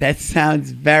 That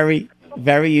sounds very,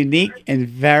 very unique and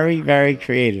very, very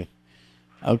creative.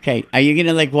 Okay, are you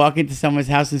gonna walk into someone's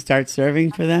house and start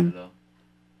serving for them?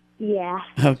 Yeah.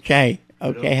 Okay.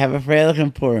 Have a freilich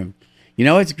and Purim. You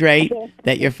know what's great?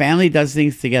 That your family does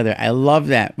things together. I love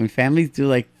that when families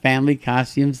do family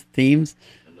costumes, themes.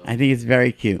 I think it's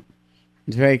very cute.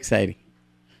 It's very exciting.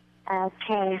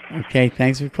 Okay. Okay,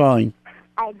 thanks for calling.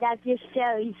 I love your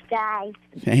shows, guys.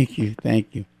 Thank you.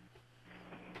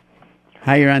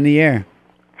 Hi, you're on the air.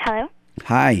 Hello?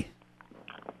 Hi.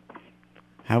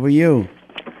 How are you?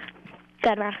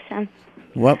 Good, Roxanne.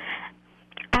 What?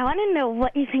 I want to know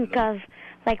what you think of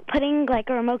putting a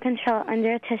remote control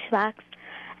under a tissue box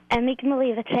and making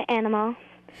believe it's an animal,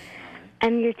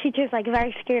 and your teacher's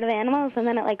very scared of animals, and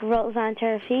then it rolls onto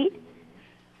her feet.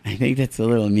 I think that's a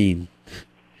little mean.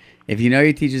 If you know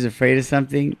your teacher's afraid of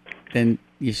something, then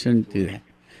you shouldn't do that.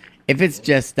 If it's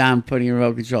just putting a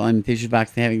remote control on the tissue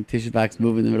box and having the tissue box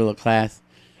move in the middle of class,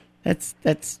 that's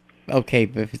okay.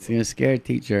 But if it's going to scare a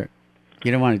teacher,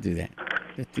 you don't want to do that.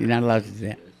 You're not allowed to do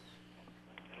that.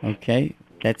 Okay?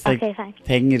 That's like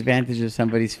taking advantage of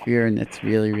somebody's fear, and that's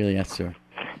really, really asur.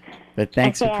 But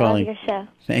thanks for calling. I love your show.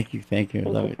 Thank you. I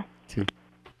love it too.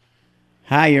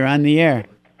 Hi, you're on the air.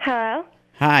 Hello.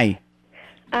 Hi.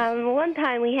 One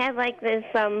time we had like this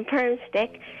perm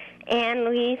stick, and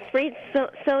we sprayed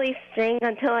silly string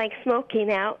until like smoke came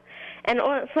out, and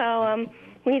also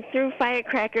we threw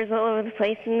firecrackers all over the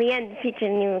place. In the end, the teacher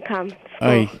didn't even come.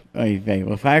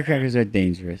 Well, firecrackers are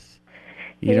dangerous.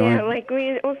 Like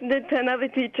we also did to another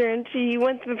teacher, and she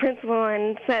went to the principal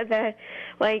and said that,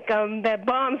 like, that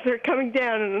bombs are coming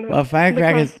down. Well,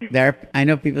 firecrackers, I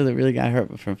know people that really got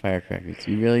hurt from firecrackers.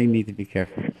 You really need to be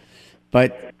careful.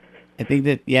 But I think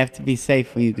that you have to be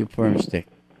safe when you do Purim stick.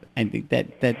 I think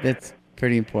that's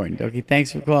pretty important. Okay,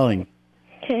 thanks for calling.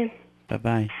 Okay.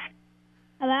 Bye-bye.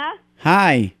 Hello?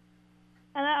 Hi.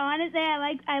 Hello, I want to say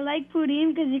I like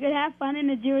Purim because you could have fun in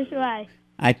a Jewish way.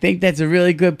 I think that's a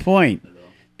really good point.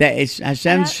 That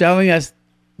Hashem's showing us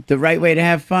the right way to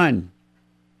have fun.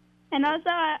 And also,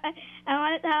 I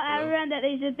want to tell everyone that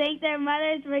they should thank their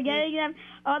mothers for getting them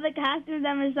all the costumes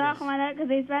and Masach because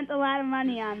they spent a lot of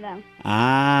money on them.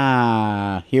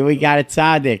 Here we got a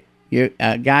tzaddik.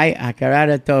 Guy,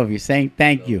 Hakarata Tov, you're saying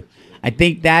thank you. I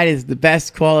think that is the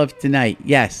best call of tonight.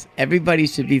 Yes, everybody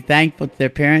should be thankful to their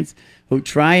parents who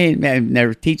try and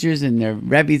their teachers and their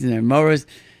rebbes and their moras,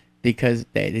 because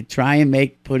they try and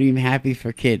make Purim happy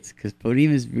for kids. Because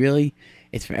Purim is really,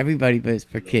 it's for everybody, but it's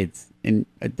for kids. And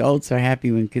adults are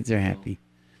happy when kids are happy.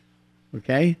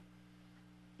 Okay?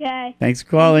 Okay. Thanks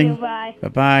for calling. Thank you, bye.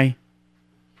 Bye-bye.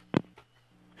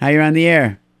 Hi, you're on the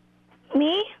air.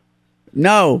 Me?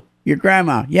 No, your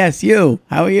grandma. Yes, you.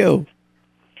 How are you?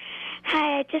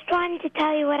 Hi, I just wanted to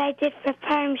tell you what I did for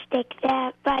perm stick.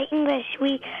 That by English,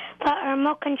 we put our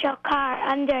remote control car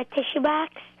under a tissue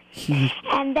box.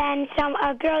 And then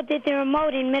a girl did the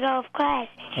remote in middle of class.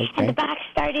 Okay. And the box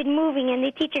started moving, and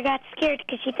the teacher got scared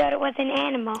because she thought it was an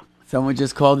animal. Someone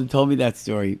just called and told me that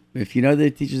story. If you know that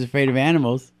the teacher's afraid of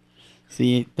animals, so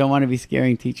you don't want to be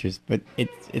scaring teachers. But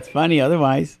it's funny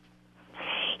otherwise.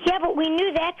 Yeah, but we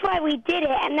knew that's why we did it.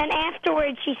 And then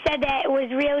afterwards, she said that it was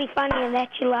really funny and that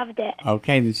she loved it.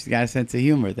 Okay, then she's got a sense of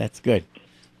humor. That's good.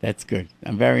 That's good.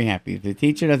 I'm very happy. If the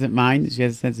teacher doesn't mind, she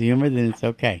has a sense of humor, then it's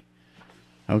okay.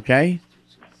 Okay?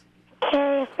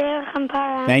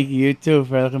 Thank you. You too,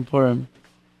 for Purim.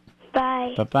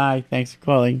 Bye. Bye-bye. Thanks for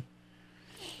calling.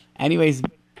 Anyways,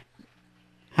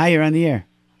 hi, you're on the air.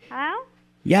 Hello?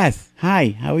 Yes. Hi,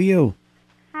 how are you?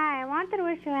 Hi, I wanted to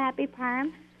wish you a happy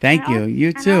Purim. Thank you.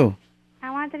 You too. I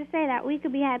wanted to say that we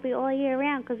could be happy all year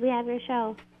round because we have your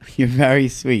show. You're very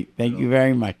sweet. Thank you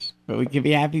very much. But we can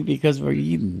be happy because we're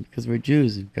Eden, because we're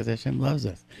Jews, and because Hashem loves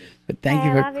us. But thank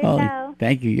you for calling.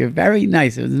 Thank you. You're very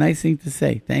nice. It was a nice thing to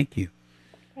say. Thank you.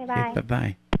 Okay, bye. Okay,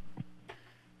 bye-bye.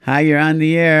 Hi, you're on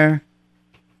the air.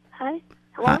 Hi.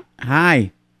 Hello?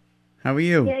 Hi. How are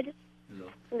you? Yeah,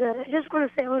 good. I just want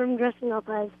to say what I'm dressing up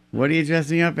as. What are you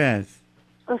dressing up as?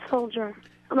 A soldier.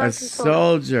 A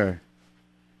soldier.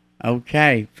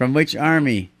 Okay. From which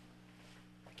army?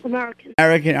 American.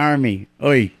 American Army.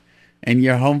 Oi. And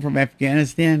you're home from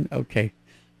Afghanistan? Okay.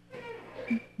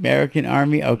 American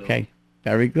Army? Okay.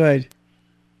 Very good.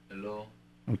 Hello.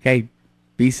 Okay.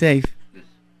 Be safe.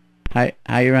 Hi,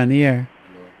 you're on the air.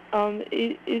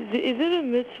 Is it a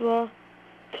mitzvah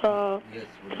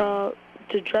to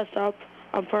dress up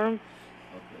on Purim?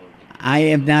 I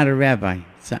am not a rabbi,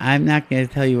 so I'm not going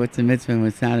to tell you what's a mitzvah and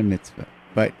what's not a mitzvah.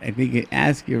 But I think you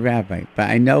ask your rabbi. But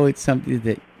I know it's something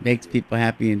that makes people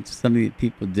happy and something that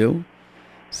people do.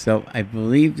 So I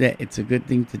believe that it's a good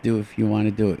thing to do if you want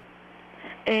to do it.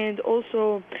 And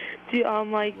also, these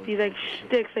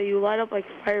sticks that you light up like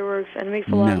fireworks and it makes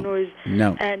a lot of noise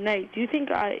at night. Do you think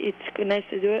it's nice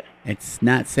to do it? It's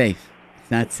not safe.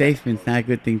 It's not safe and it's not a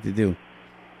good thing to do.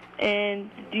 And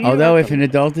although if an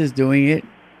adult is doing it,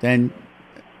 then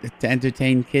to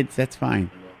entertain kids, that's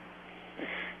fine.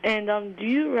 And do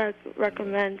you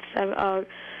recommend seventh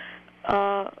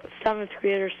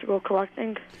graders to go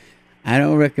collecting? I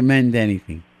don't recommend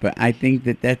anything, but I think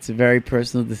that that's a very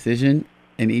personal decision,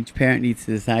 and each parent needs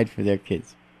to decide for their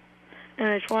kids. And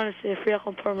I just want to say,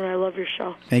 Friedel Perman, I love your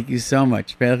show. Thank you so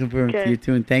much. Friedel Perman to you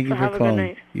too, and thank you for have calling. A good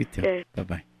night. You too. Okay.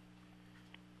 Bye-bye.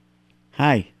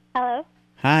 Hi. Hello?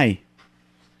 Hi.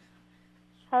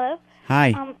 Hello?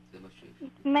 Hi.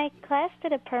 My class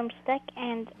did a perm stick,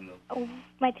 and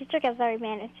my teacher got very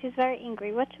mad, and she's very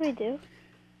angry. What should we do?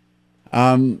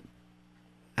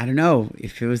 I don't know.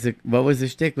 If it was what was the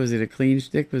shtick? Was it a clean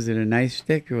shtick? Was it a nice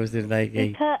shtick, or was it like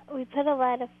We put a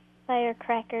lot of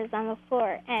firecrackers on the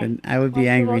floor, and then I would be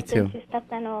angry too. She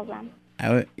stepped on all of them.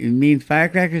 You mean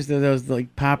firecrackers, or those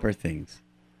like popper things?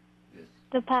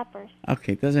 The poppers.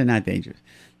 Okay, those are not dangerous.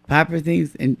 Popper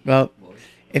things, and well,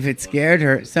 if it scared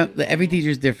her, every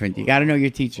teacher's different. You got to know your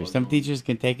teacher. Some teachers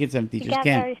can take it, some teachers She got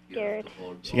can't. very scared.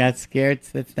 She got scared.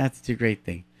 So that's such a great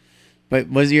thing. But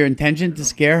was your intention to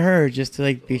scare her, or just to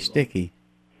like be sticky?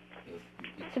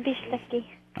 To be sticky.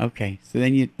 Okay, so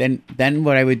then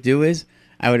what I would do is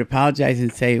I would apologize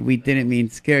and say we didn't mean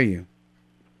to scare you.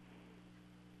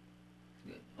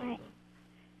 Right.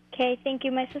 Okay, thank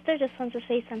you. My sister just wants to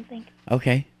say something.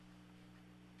 Okay.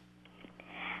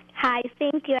 Hi,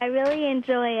 thank you. I really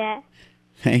enjoy it.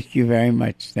 Thank you very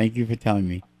much. Thank you for telling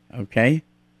me. Okay.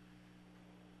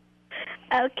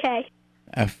 Okay.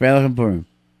 Freilich Purim.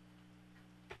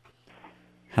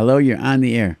 Hello, you're on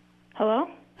the air. Hello?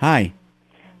 Hi.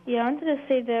 Yeah, I wanted to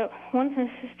say that once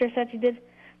my sister said she did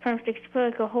perm sticks, she put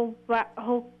like a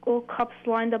whole cups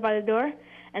lined up by the door.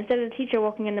 Instead of the teacher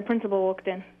walking in, the principal walked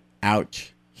in.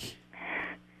 Ouch.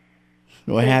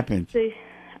 What happened?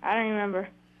 I don't remember.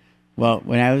 Well,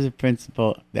 when I was a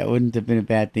principal, that wouldn't have been a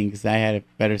bad thing because I had a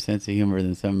better sense of humor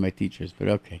than some of my teachers. But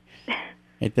okay,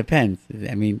 it depends.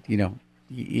 I mean, you know.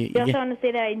 I also want to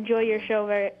say that I enjoy your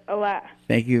show a lot.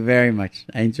 Thank you very much.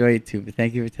 I enjoy it too. But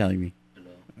thank you for telling me.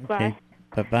 Okay.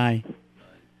 Bye.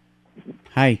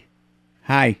 Bye.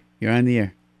 Hi. You're on the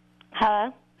air.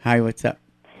 Hello. Hi. What's up?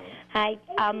 Hi.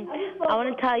 I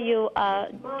want to tell you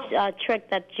a trick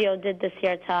that Geo did this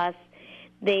year to us.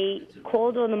 They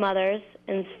called all the mothers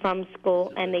from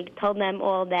school, and they told them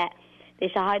all that they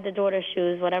should hide the daughter's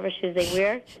shoes, whatever shoes they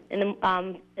wear, and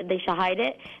they should hide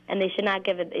it, and they should not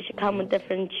give it. They should come with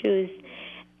different shoes.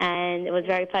 And it was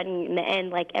very funny. In the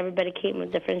end, like, everybody came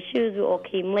with different shoes. We all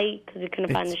came late because we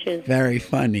couldn't find the shoes. Very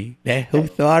funny. Who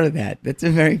thought of that? That's a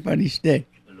very funny shtick.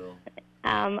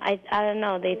 I don't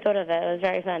know. They thought of it. It was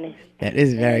very funny. That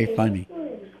is very funny.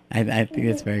 I think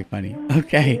that's very funny.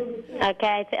 Okay.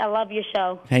 Okay. I love your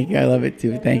show. Thank you. I love it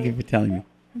too. Thank you for telling me.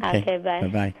 Okay, bye.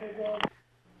 Bye-bye.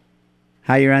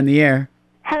 Hi, you're on the air.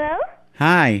 Hello?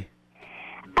 Hi.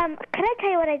 Can I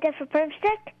tell you what I did for perm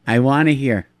stick? I want to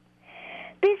hear.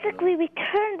 Basically, we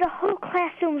turned the whole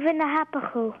classroom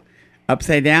Vinahapahu.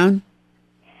 Upside down?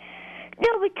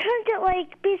 No, we turned it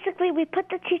like, basically, we put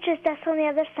the teacher's desk on the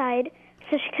other side,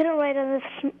 so she couldn't write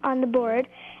on the board,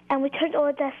 and we turned all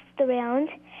the desks around.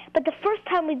 But the first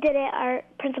time we did it, our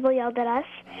principal yelled at us.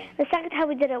 The second time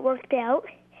we did it, worked out.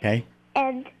 Okay.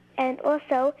 And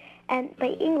also,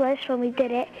 by English, when we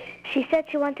did it, she said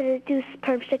she wanted to do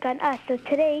perm stick on us. So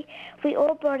today, we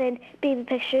all brought in baby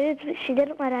pictures. She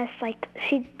didn't let us,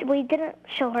 we didn't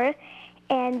show her.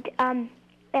 And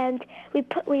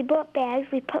we brought bags.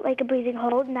 We put like a breathing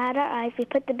hold, not our eyes. We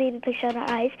put the baby picture on our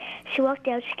eyes. She walked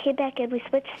out. She came back in. We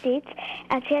switched seats,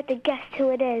 and she had to guess who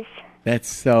it is. That's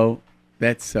so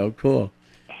cool.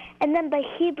 And then by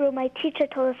Hebrew, my teacher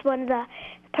told us one of the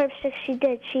perm sticks she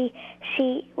did. She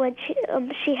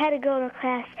had a girl in her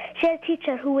class. She had a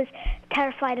teacher who was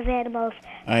terrified of animals.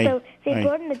 So they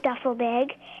brought in a duffel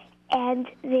bag, and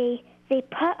they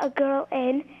put a girl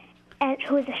in, and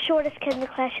who was the shortest kid in the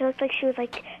class. She looked like she was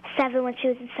like 7 when she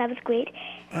was in 7th grade.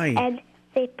 And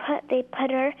they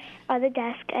put her on the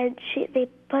desk, and they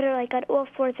put her like on all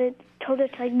fours and told her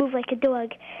to like move like a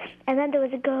dog. And then there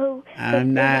was a girl who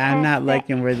I'm not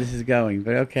liking where this is going,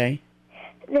 but okay.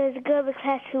 There was a girl in the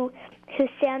class who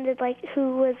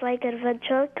was like a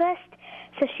ventriloquist,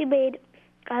 so she made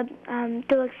dog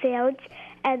sounds,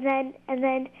 and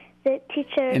then the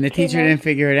teacher. And the teacher didn't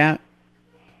figure it out.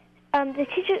 The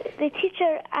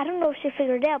teacher, I don't know if she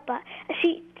figured it out, but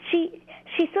she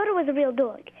thought it was a real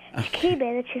dog. She came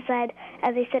in and she said,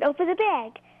 and they said, open the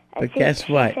bag. But guess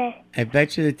what? I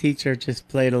bet you the teacher just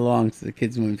played along so the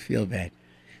kids wouldn't feel bad.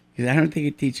 Because I don't think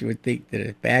a teacher would think that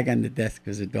a bag on the desk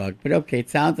was a dog. But okay, it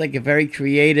sounds like a very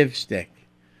creative shtick.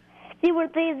 They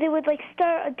would like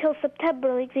start until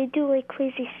September, like they do like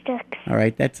crazy sticks. All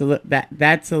right, that's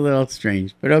a little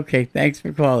strange. But okay, thanks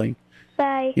for calling.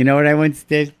 Bye. You know what I once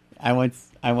did? I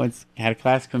once had a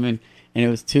class come in, and it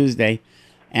was Tuesday,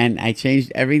 and I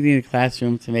changed everything in the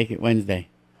classroom to make it Wednesday.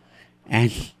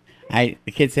 And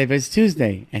the kid said, but it's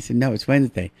Tuesday. I said, no, it's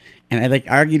Wednesday. And I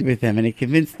argued with them, and I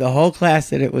convinced the whole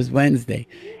class that it was Wednesday.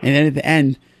 And then at the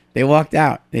end, they walked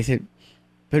out. They said,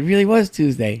 but it really was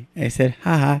Tuesday. I said,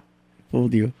 haha,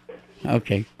 fooled you.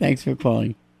 Okay, thanks for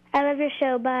calling. I love your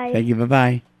show. Bye. Thank you.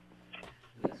 Bye-bye.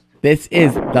 This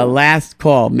is the last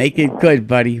call. Make it good,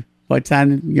 buddy. What's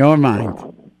on your mind?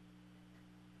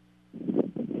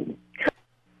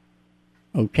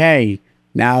 Okay,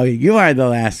 now you are the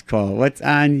last call. What's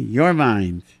on your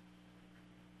mind?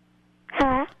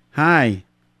 Hello? Hi.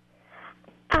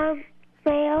 My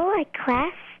old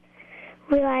class,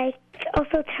 we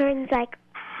also turned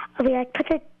we put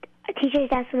the teacher's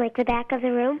desk in like the back of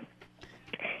the room,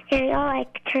 and we all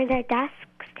like turned our desks,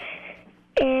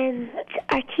 and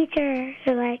our teacher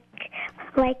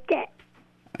liked it.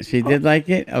 She did like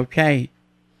it? Okay.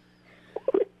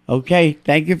 Okay,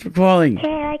 thank you for calling.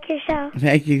 Okay, I like your show.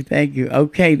 Thank you.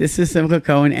 Okay, this is Simcha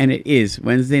Cohen, and it is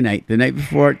Wednesday night, the night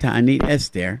before Ta'anit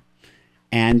Esther,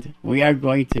 and we are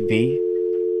going to be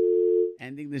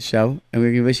ending the show, and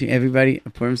we're wishing everybody a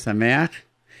Purim Sameach.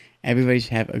 Everybody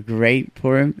should have a great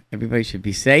Purim. Everybody should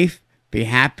be safe, be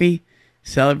happy,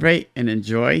 celebrate, and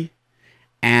enjoy.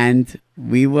 And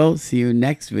we will see you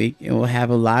next week, and we'll have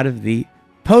a lot of the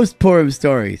post-Purim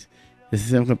stories. This is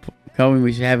Simcha Cohen.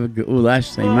 We should have a Geula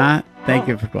Shlema. Thank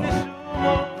you for calling.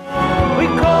 We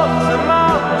call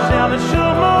Zema, Shem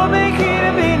Shumo, make it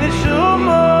a big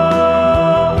Shumo.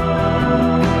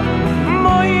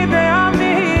 Moide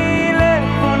Ami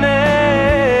Lefunecho.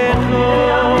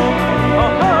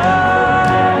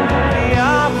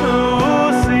 Yafu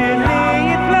Sili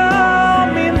Yitla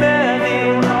Mimeni,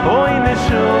 Oine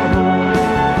Shumo.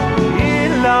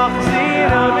 Ilach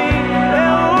Zirami,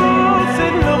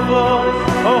 Eusid Nubo,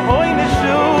 Oine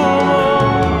Shumo.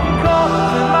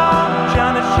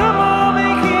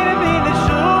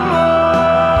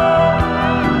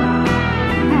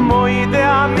 Moide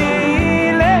Ami